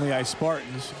Southern Lehigh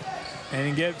Spartans.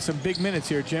 And get some big minutes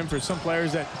here, Jim, for some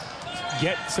players that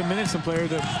get some minutes, some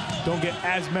players that don't get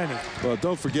as many. Well,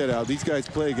 don't forget, Al, these guys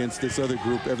play against this other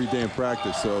group every day in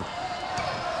practice. So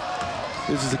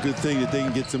this is a good thing that they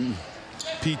can get some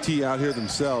PT out here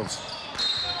themselves.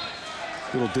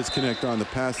 Little disconnect on the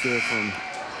pass there from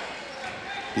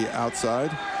the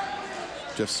outside.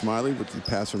 Jeff Smiley with the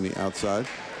pass from the outside.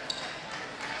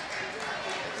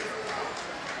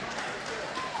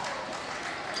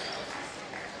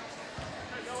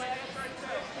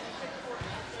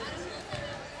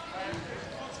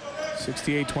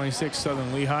 (68-26)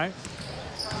 Southern Lehigh.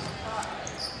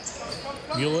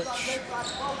 Mulich.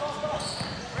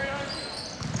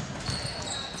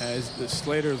 As the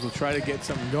Slaters will try to get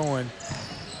something going.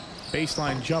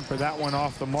 Baseline jumper, that one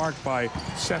off the mark by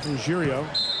Seth Ruggiero.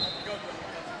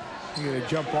 You get a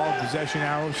jump ball, possession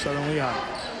arrow, Southern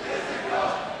Lehigh.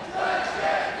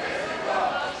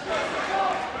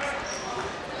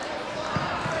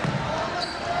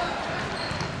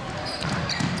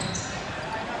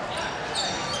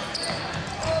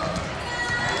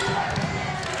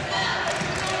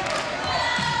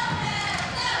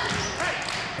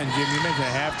 And Jim, you mentioned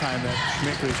at halftime that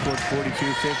Schmidt could have scored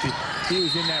 42-50. He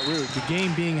was in that route. The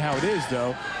game being how it is,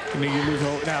 though, you lose.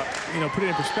 Now, put it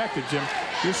in perspective, Jim.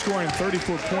 You're scoring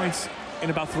 34 points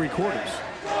in about 3 quarters.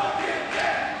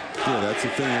 Yeah, that's the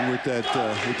thing. And with that,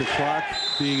 with the clock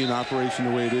being in operation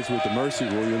the way it is with the mercy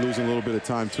rule, you're losing a little bit of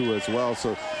time too as well.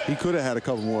 So he could have had a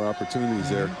couple more opportunities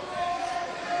there.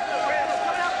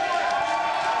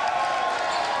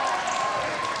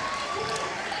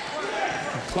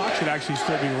 Clock should actually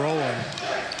still be rolling.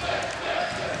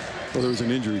 Well, there was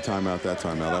an injury timeout that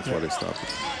time. Now that's why they stopped it.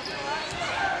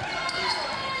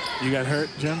 You got hurt,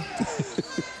 Jim?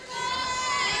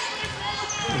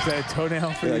 Was that a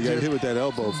toenail for you? Yeah, I got hit with that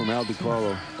elbow from Al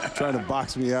DiCarlo, trying to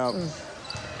box me out.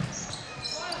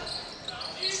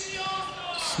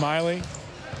 Smiley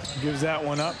gives that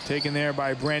one up, taken there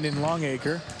by Brandon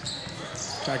Longacre.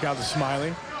 Back out to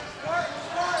Smiley.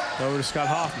 Over to Scott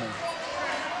Hoffman.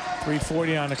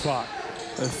 3:40 on the clock.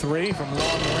 The 3 from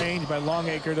long range by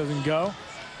Longacre doesn't go.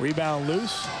 Rebound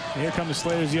loose. And here come the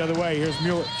Slaters the other way. Here's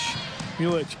Mulich.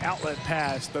 Mulich outlet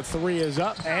pass. The 3 is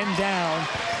up and down.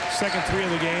 Second 3 of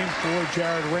the game for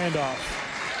Jared Randolph.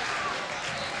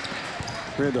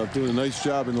 Randolph doing a nice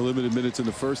job in the limited minutes in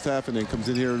the first half, and then comes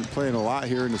in here and playing a lot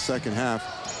here in the second half.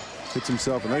 hits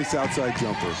himself a nice outside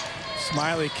jumper.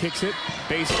 Smiley kicks it.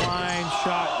 Baseline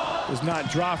shot was not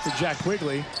dropped for Jack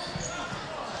Quigley.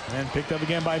 And picked up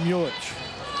again by Mulich.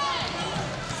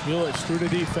 Mulich through the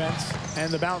defense.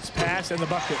 And the bounce pass and the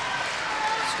bucket.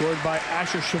 Scored by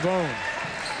Asher Chavone.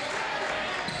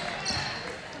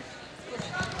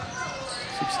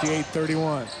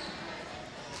 68-31.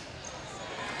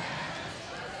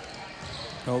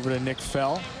 Over to Nick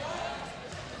Fell.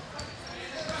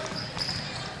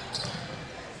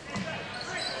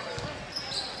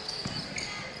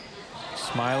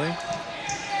 Smiley.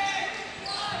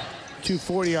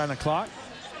 2:40 on the clock.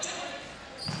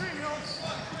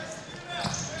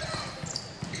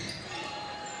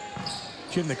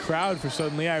 Jim, the crowd for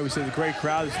Southern Lehigh, we said the great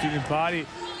crowd, the student body,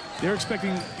 they're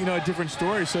expecting, you know, a different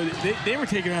story. So they were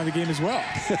taking out of the game as well.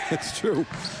 It's true.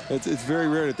 It's very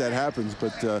rare that happens,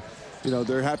 but you know,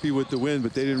 they're happy with the win,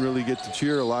 but they didn't really get to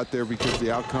cheer a lot there because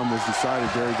the outcome was decided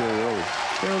very, very early.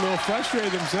 They're a little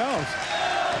frustrated themselves.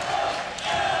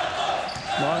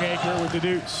 Longacre with the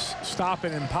deuce,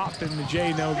 stopping and popping the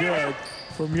J, no good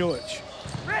for Mulich.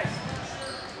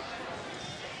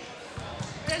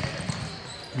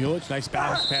 Mulich, nice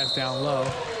bounce pass down low.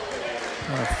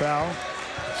 Foul.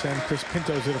 Send Chris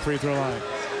Pinto to the free throw line.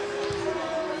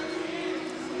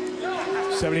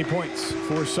 70 points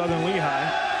for Southern Lehigh.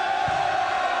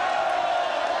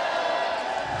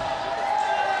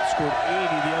 Scored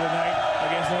 80 the other night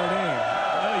against Notre Dame.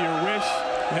 Well, your wish,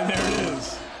 and there it is.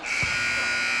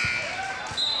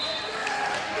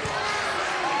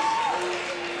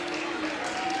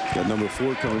 Got number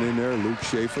 4 coming in there, Luke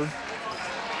Schaefer.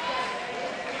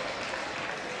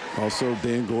 Also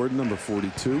Dan Gordon, number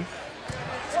 42.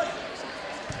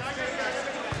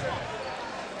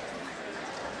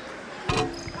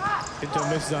 Pinto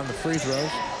misses on the free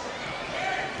throws.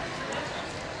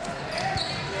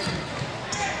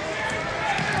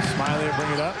 Smiley will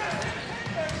bring it up.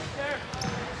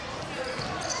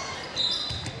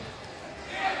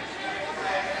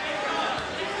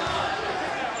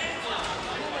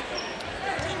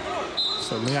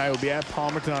 So Lehigh will be at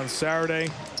Palmerton on Saturday.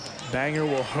 Bangor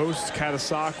will host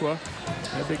Catasauqua.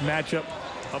 A big matchup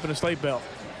up in the Slate Belt.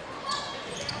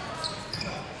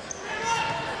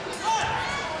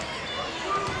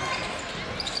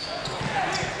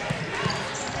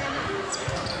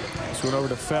 This one over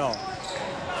to Fell.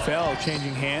 Fell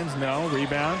changing hands, no.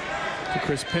 Rebound to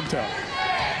Chris Pinto.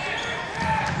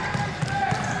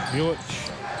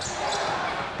 Mulich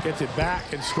gets it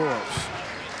back and scores.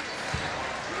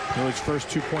 Mulich first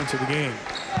 2 points of the game.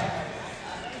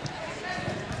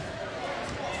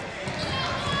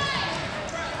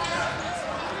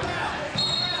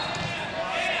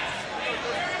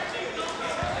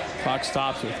 Clock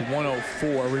stops with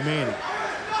 1:04 remaining.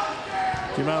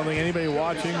 I don't think anybody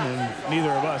watching, and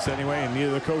neither of us anyway, and neither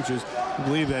of the coaches,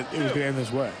 believe that it was going to end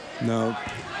this way. No.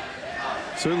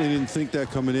 Certainly didn't think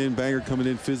that coming in. Bangor coming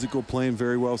in physical, playing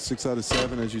very well, 6 out of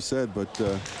 7, as you said, but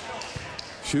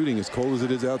shooting as cold as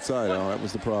it is outside. Oh, that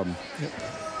was the problem. Yep.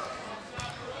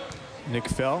 Nick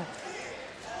Fell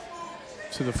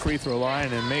to the free throw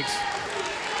line and makes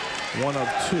 1 of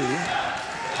 2.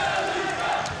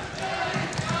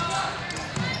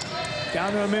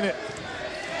 Down to a minute.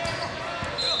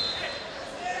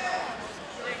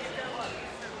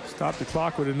 Stop the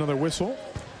clock with another whistle.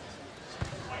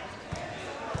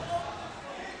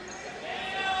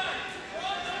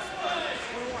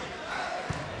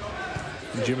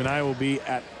 And Jim and I will be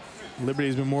at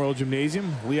Liberty's Memorial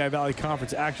Gymnasium. Lehigh Valley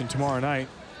Conference action tomorrow night.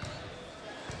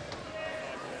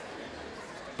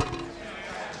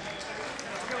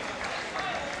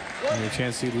 And a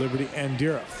chance to see Liberty and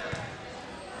Deereth.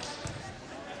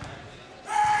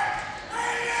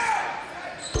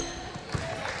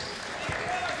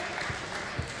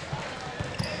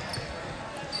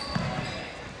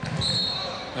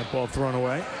 That ball thrown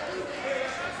away.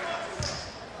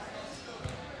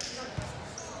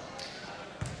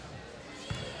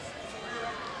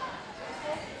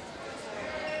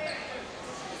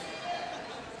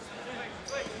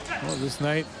 Well, this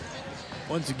night,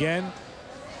 once again,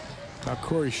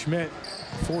 Corey Schmidt,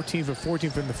 14 for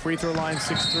 14 from the free throw line,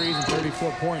 6 threes and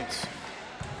 34 points.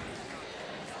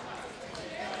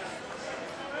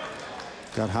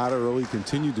 Got hotter early,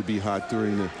 continued to be hot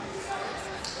during the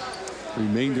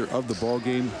remainder of the ball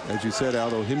game. As you said,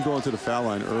 Aldo, him going to the foul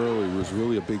line early was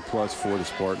really a big plus for the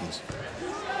Spartans.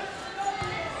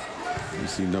 You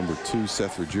see number 2,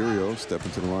 Seth Ruggiero, step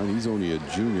into the line. He's only a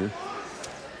junior.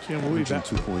 Jim, we'll be back.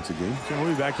 2 points a game. Jim,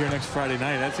 we'll be back here next Friday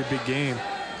night. That's a big game.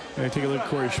 We're going to take a look at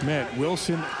Corey Schmidt,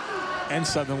 Wilson, and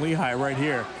Southern Lehigh right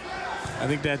here. I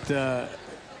think that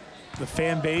the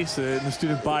fan base and the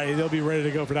student body, they'll be ready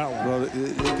to go for that one. Well,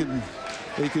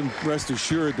 they can rest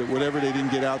assured that whatever they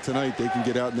didn't get out tonight, they can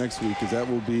get out next week, because that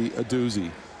will be a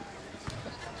doozy.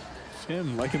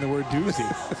 Jim liking the word doozy.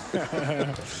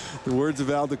 The words of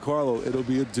Al DiCarlo, it'll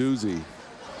be a doozy.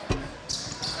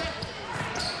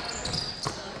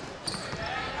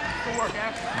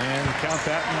 And count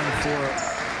that one for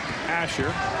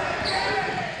Asher.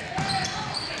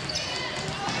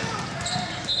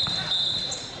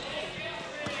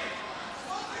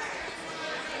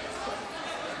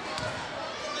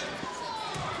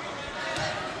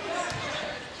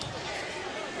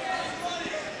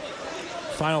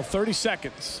 Final 30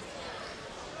 seconds.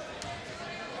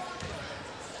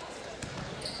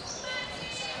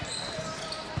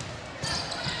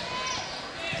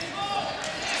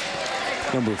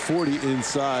 Number 40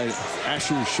 inside,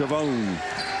 Asher Chavone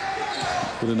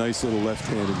with a nice little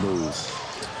left-handed move.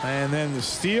 And then the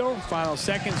steal, final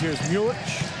seconds. Here's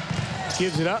Mulich,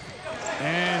 gives it up.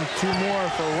 And 2 more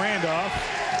for Randolph.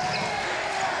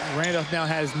 Randolph now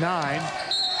has 9.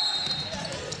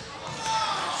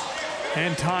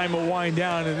 And time will wind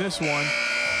down in this one.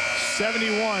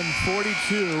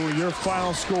 71-42, your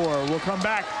final score. We'll come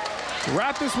back,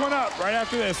 wrap this one up right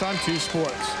after this on 2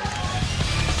 Sports.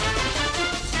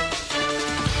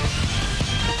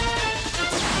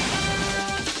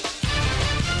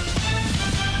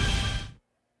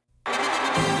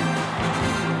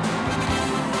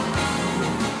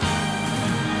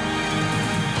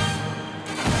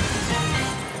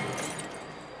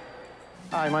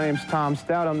 Hi, my name's Tom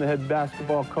Stout. I'm the head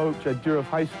basketball coach at Deer Hof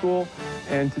High School,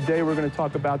 and today we're going to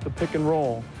talk about the pick and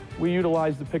roll. We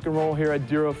utilize the pick and roll here at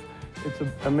Deer Hof. It's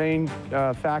a main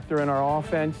factor in our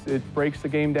offense. It breaks the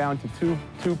game down to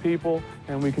two people,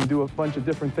 and we can do a bunch of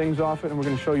different things off it, and we're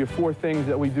going to show you 4 things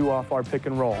that we do off our pick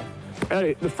and roll.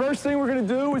 Hey, the first thing we're going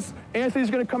to do is Anthony's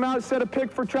going to come out, set a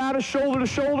pick for Travis, shoulder to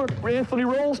shoulder. Anthony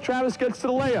rolls, Travis gets to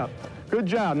the layup. Good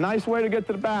job. Nice way to get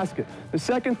to the basket. The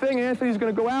second thing, Anthony's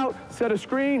going to go out, set a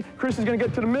screen. Chris is going to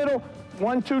get to the middle.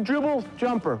 1-2 dribble,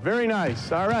 jumper. Very nice.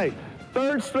 All right.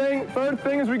 Third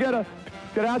thing is we got to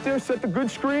get out there, set the good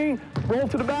screen, roll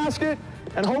to the basket,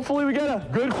 and hopefully we get a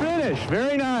good finish.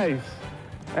 Very nice.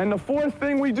 And the 4th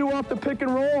thing we do off the pick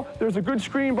and roll, there's a good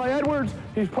screen by Edwards.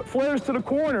 He flares to the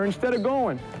corner instead of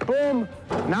going. Boom.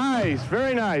 Nice.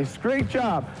 Very nice. Great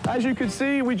job. As you can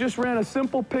see, we just ran a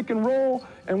simple pick and roll,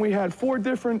 and we had 4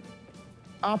 different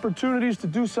opportunities to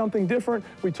do something different.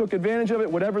 We took advantage of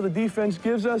it. Whatever the defense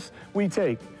gives us, we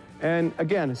take. And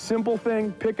again, a simple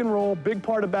thing, pick and roll, big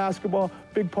part of basketball,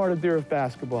 big part of Deer Hof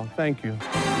basketball. Thank you.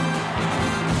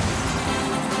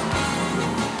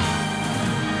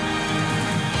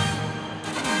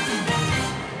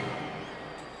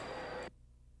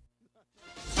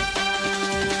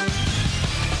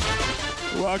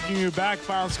 Welcome you back.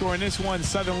 Final score in this one,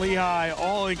 Southern Lehigh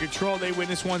all in control. They win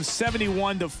this one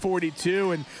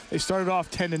 71-42, and they started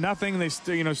off 10-0. They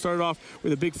started off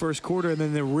with a big first quarter, and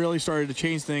then they really started to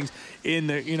change things in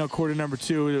the quarter number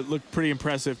 2. It looked pretty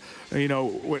impressive, when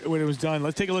it was done.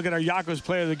 Let's take a look at our Yakos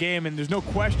player of the game, and there's no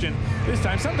question this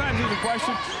time. Sometimes there's a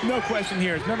question. No question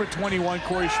here. It's number 21,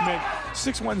 Corey Schmidt,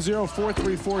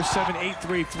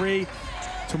 610-434-7833.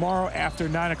 Tomorrow after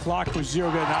 9 o'clock, Coach Zero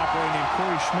got an operator named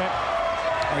Corey Schmidt.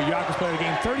 Our Yakos player of the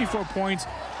game, 34 points,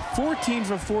 14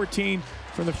 for 14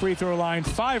 from the free throw line,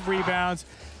 5 rebounds,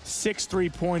 6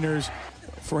 3-pointers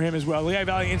for him as well. Lehigh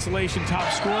Valley Insulation top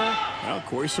scorer, well,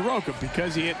 Corey Soroka,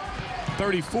 because he hit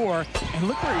 34, and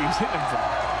look where he's hitting from.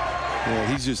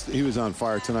 Yeah, he was on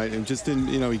fire tonight, and just didn't,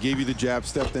 he gave you the jab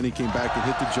step, then he came back and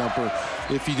hit the jumper.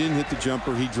 If he didn't hit the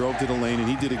jumper, he drove to the lane, and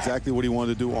he did exactly what he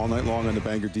wanted to do all night long on the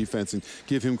Bangor defense, and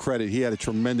give him credit. He had a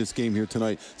tremendous game here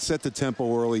tonight, set the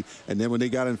tempo early, and then when they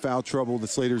got in foul trouble, the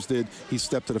Slaters did, he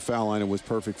stepped to the foul line and was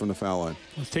perfect from the foul line.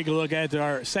 Let's take a look at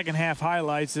our second half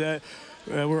highlights.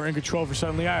 We're in control for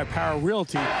Southern Lehigh, Power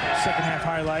Realty, second half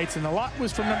highlights, and a lot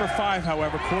was from number 5,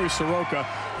 however, Corey Soroka,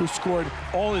 who scored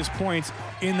all his points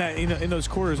in those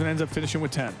quarters and ends up finishing with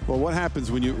 10. Well, what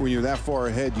happens when you're that far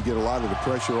ahead? You get a lot of the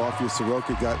pressure off you.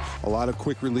 Soroka got a lot of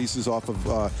quick releases off of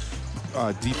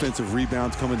defensive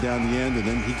rebounds coming down the end, and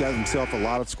then he got himself a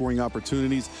lot of scoring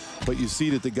opportunities. But you see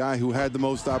that the guy who had the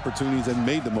most opportunities and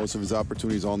made the most of his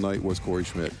opportunities all night was Corey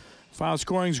Schmidt. Final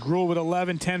scorings, Gruel with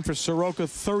 11, 10 for Soroka,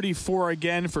 34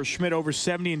 again for Schmidt, over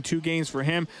 70 in 2 games for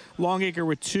him. Longacre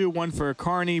with 2, 1 for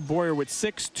Carney. Boyer with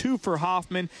 6, 2 for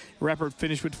Hoffman. Reppert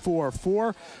finished with 4.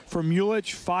 4 for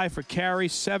Mulich, 5 for Carey,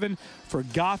 7 for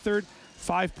Gothard,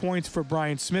 5 points for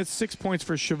Brian Smith, 6 points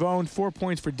for Chavone, 4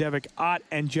 points for Devick Ott,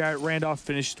 and Jarrett Randolph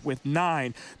finished with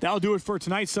 9. That'll do it for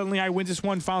tonight. Suddenly I wins this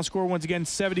one. Final score once again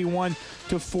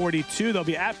 71-42. They'll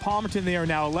be at Palmerton. They are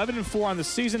now 11-4 on the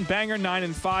season. Bangor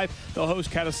 9-5. They'll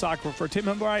host Catasauqua. For Tim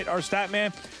Himbright, our stat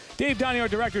man, Dave Donnie, our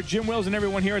director, Jim Wills, and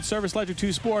everyone here at Service Electric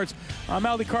 2 Sports, I'm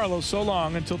Al DiCarlo. So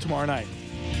long until tomorrow night.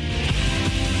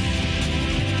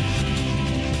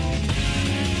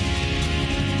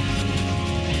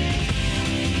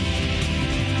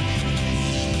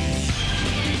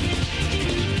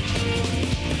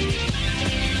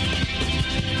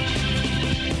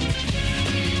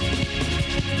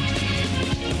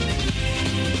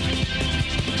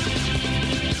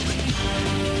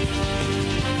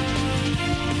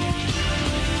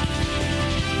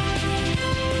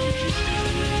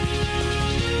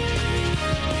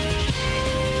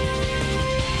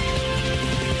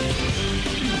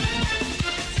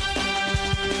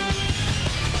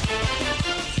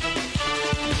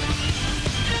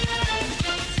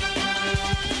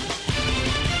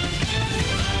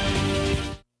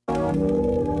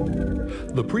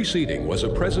 The preceding was a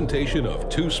presentation of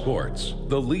 2 Sports,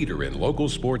 the leader in local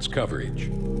sports coverage.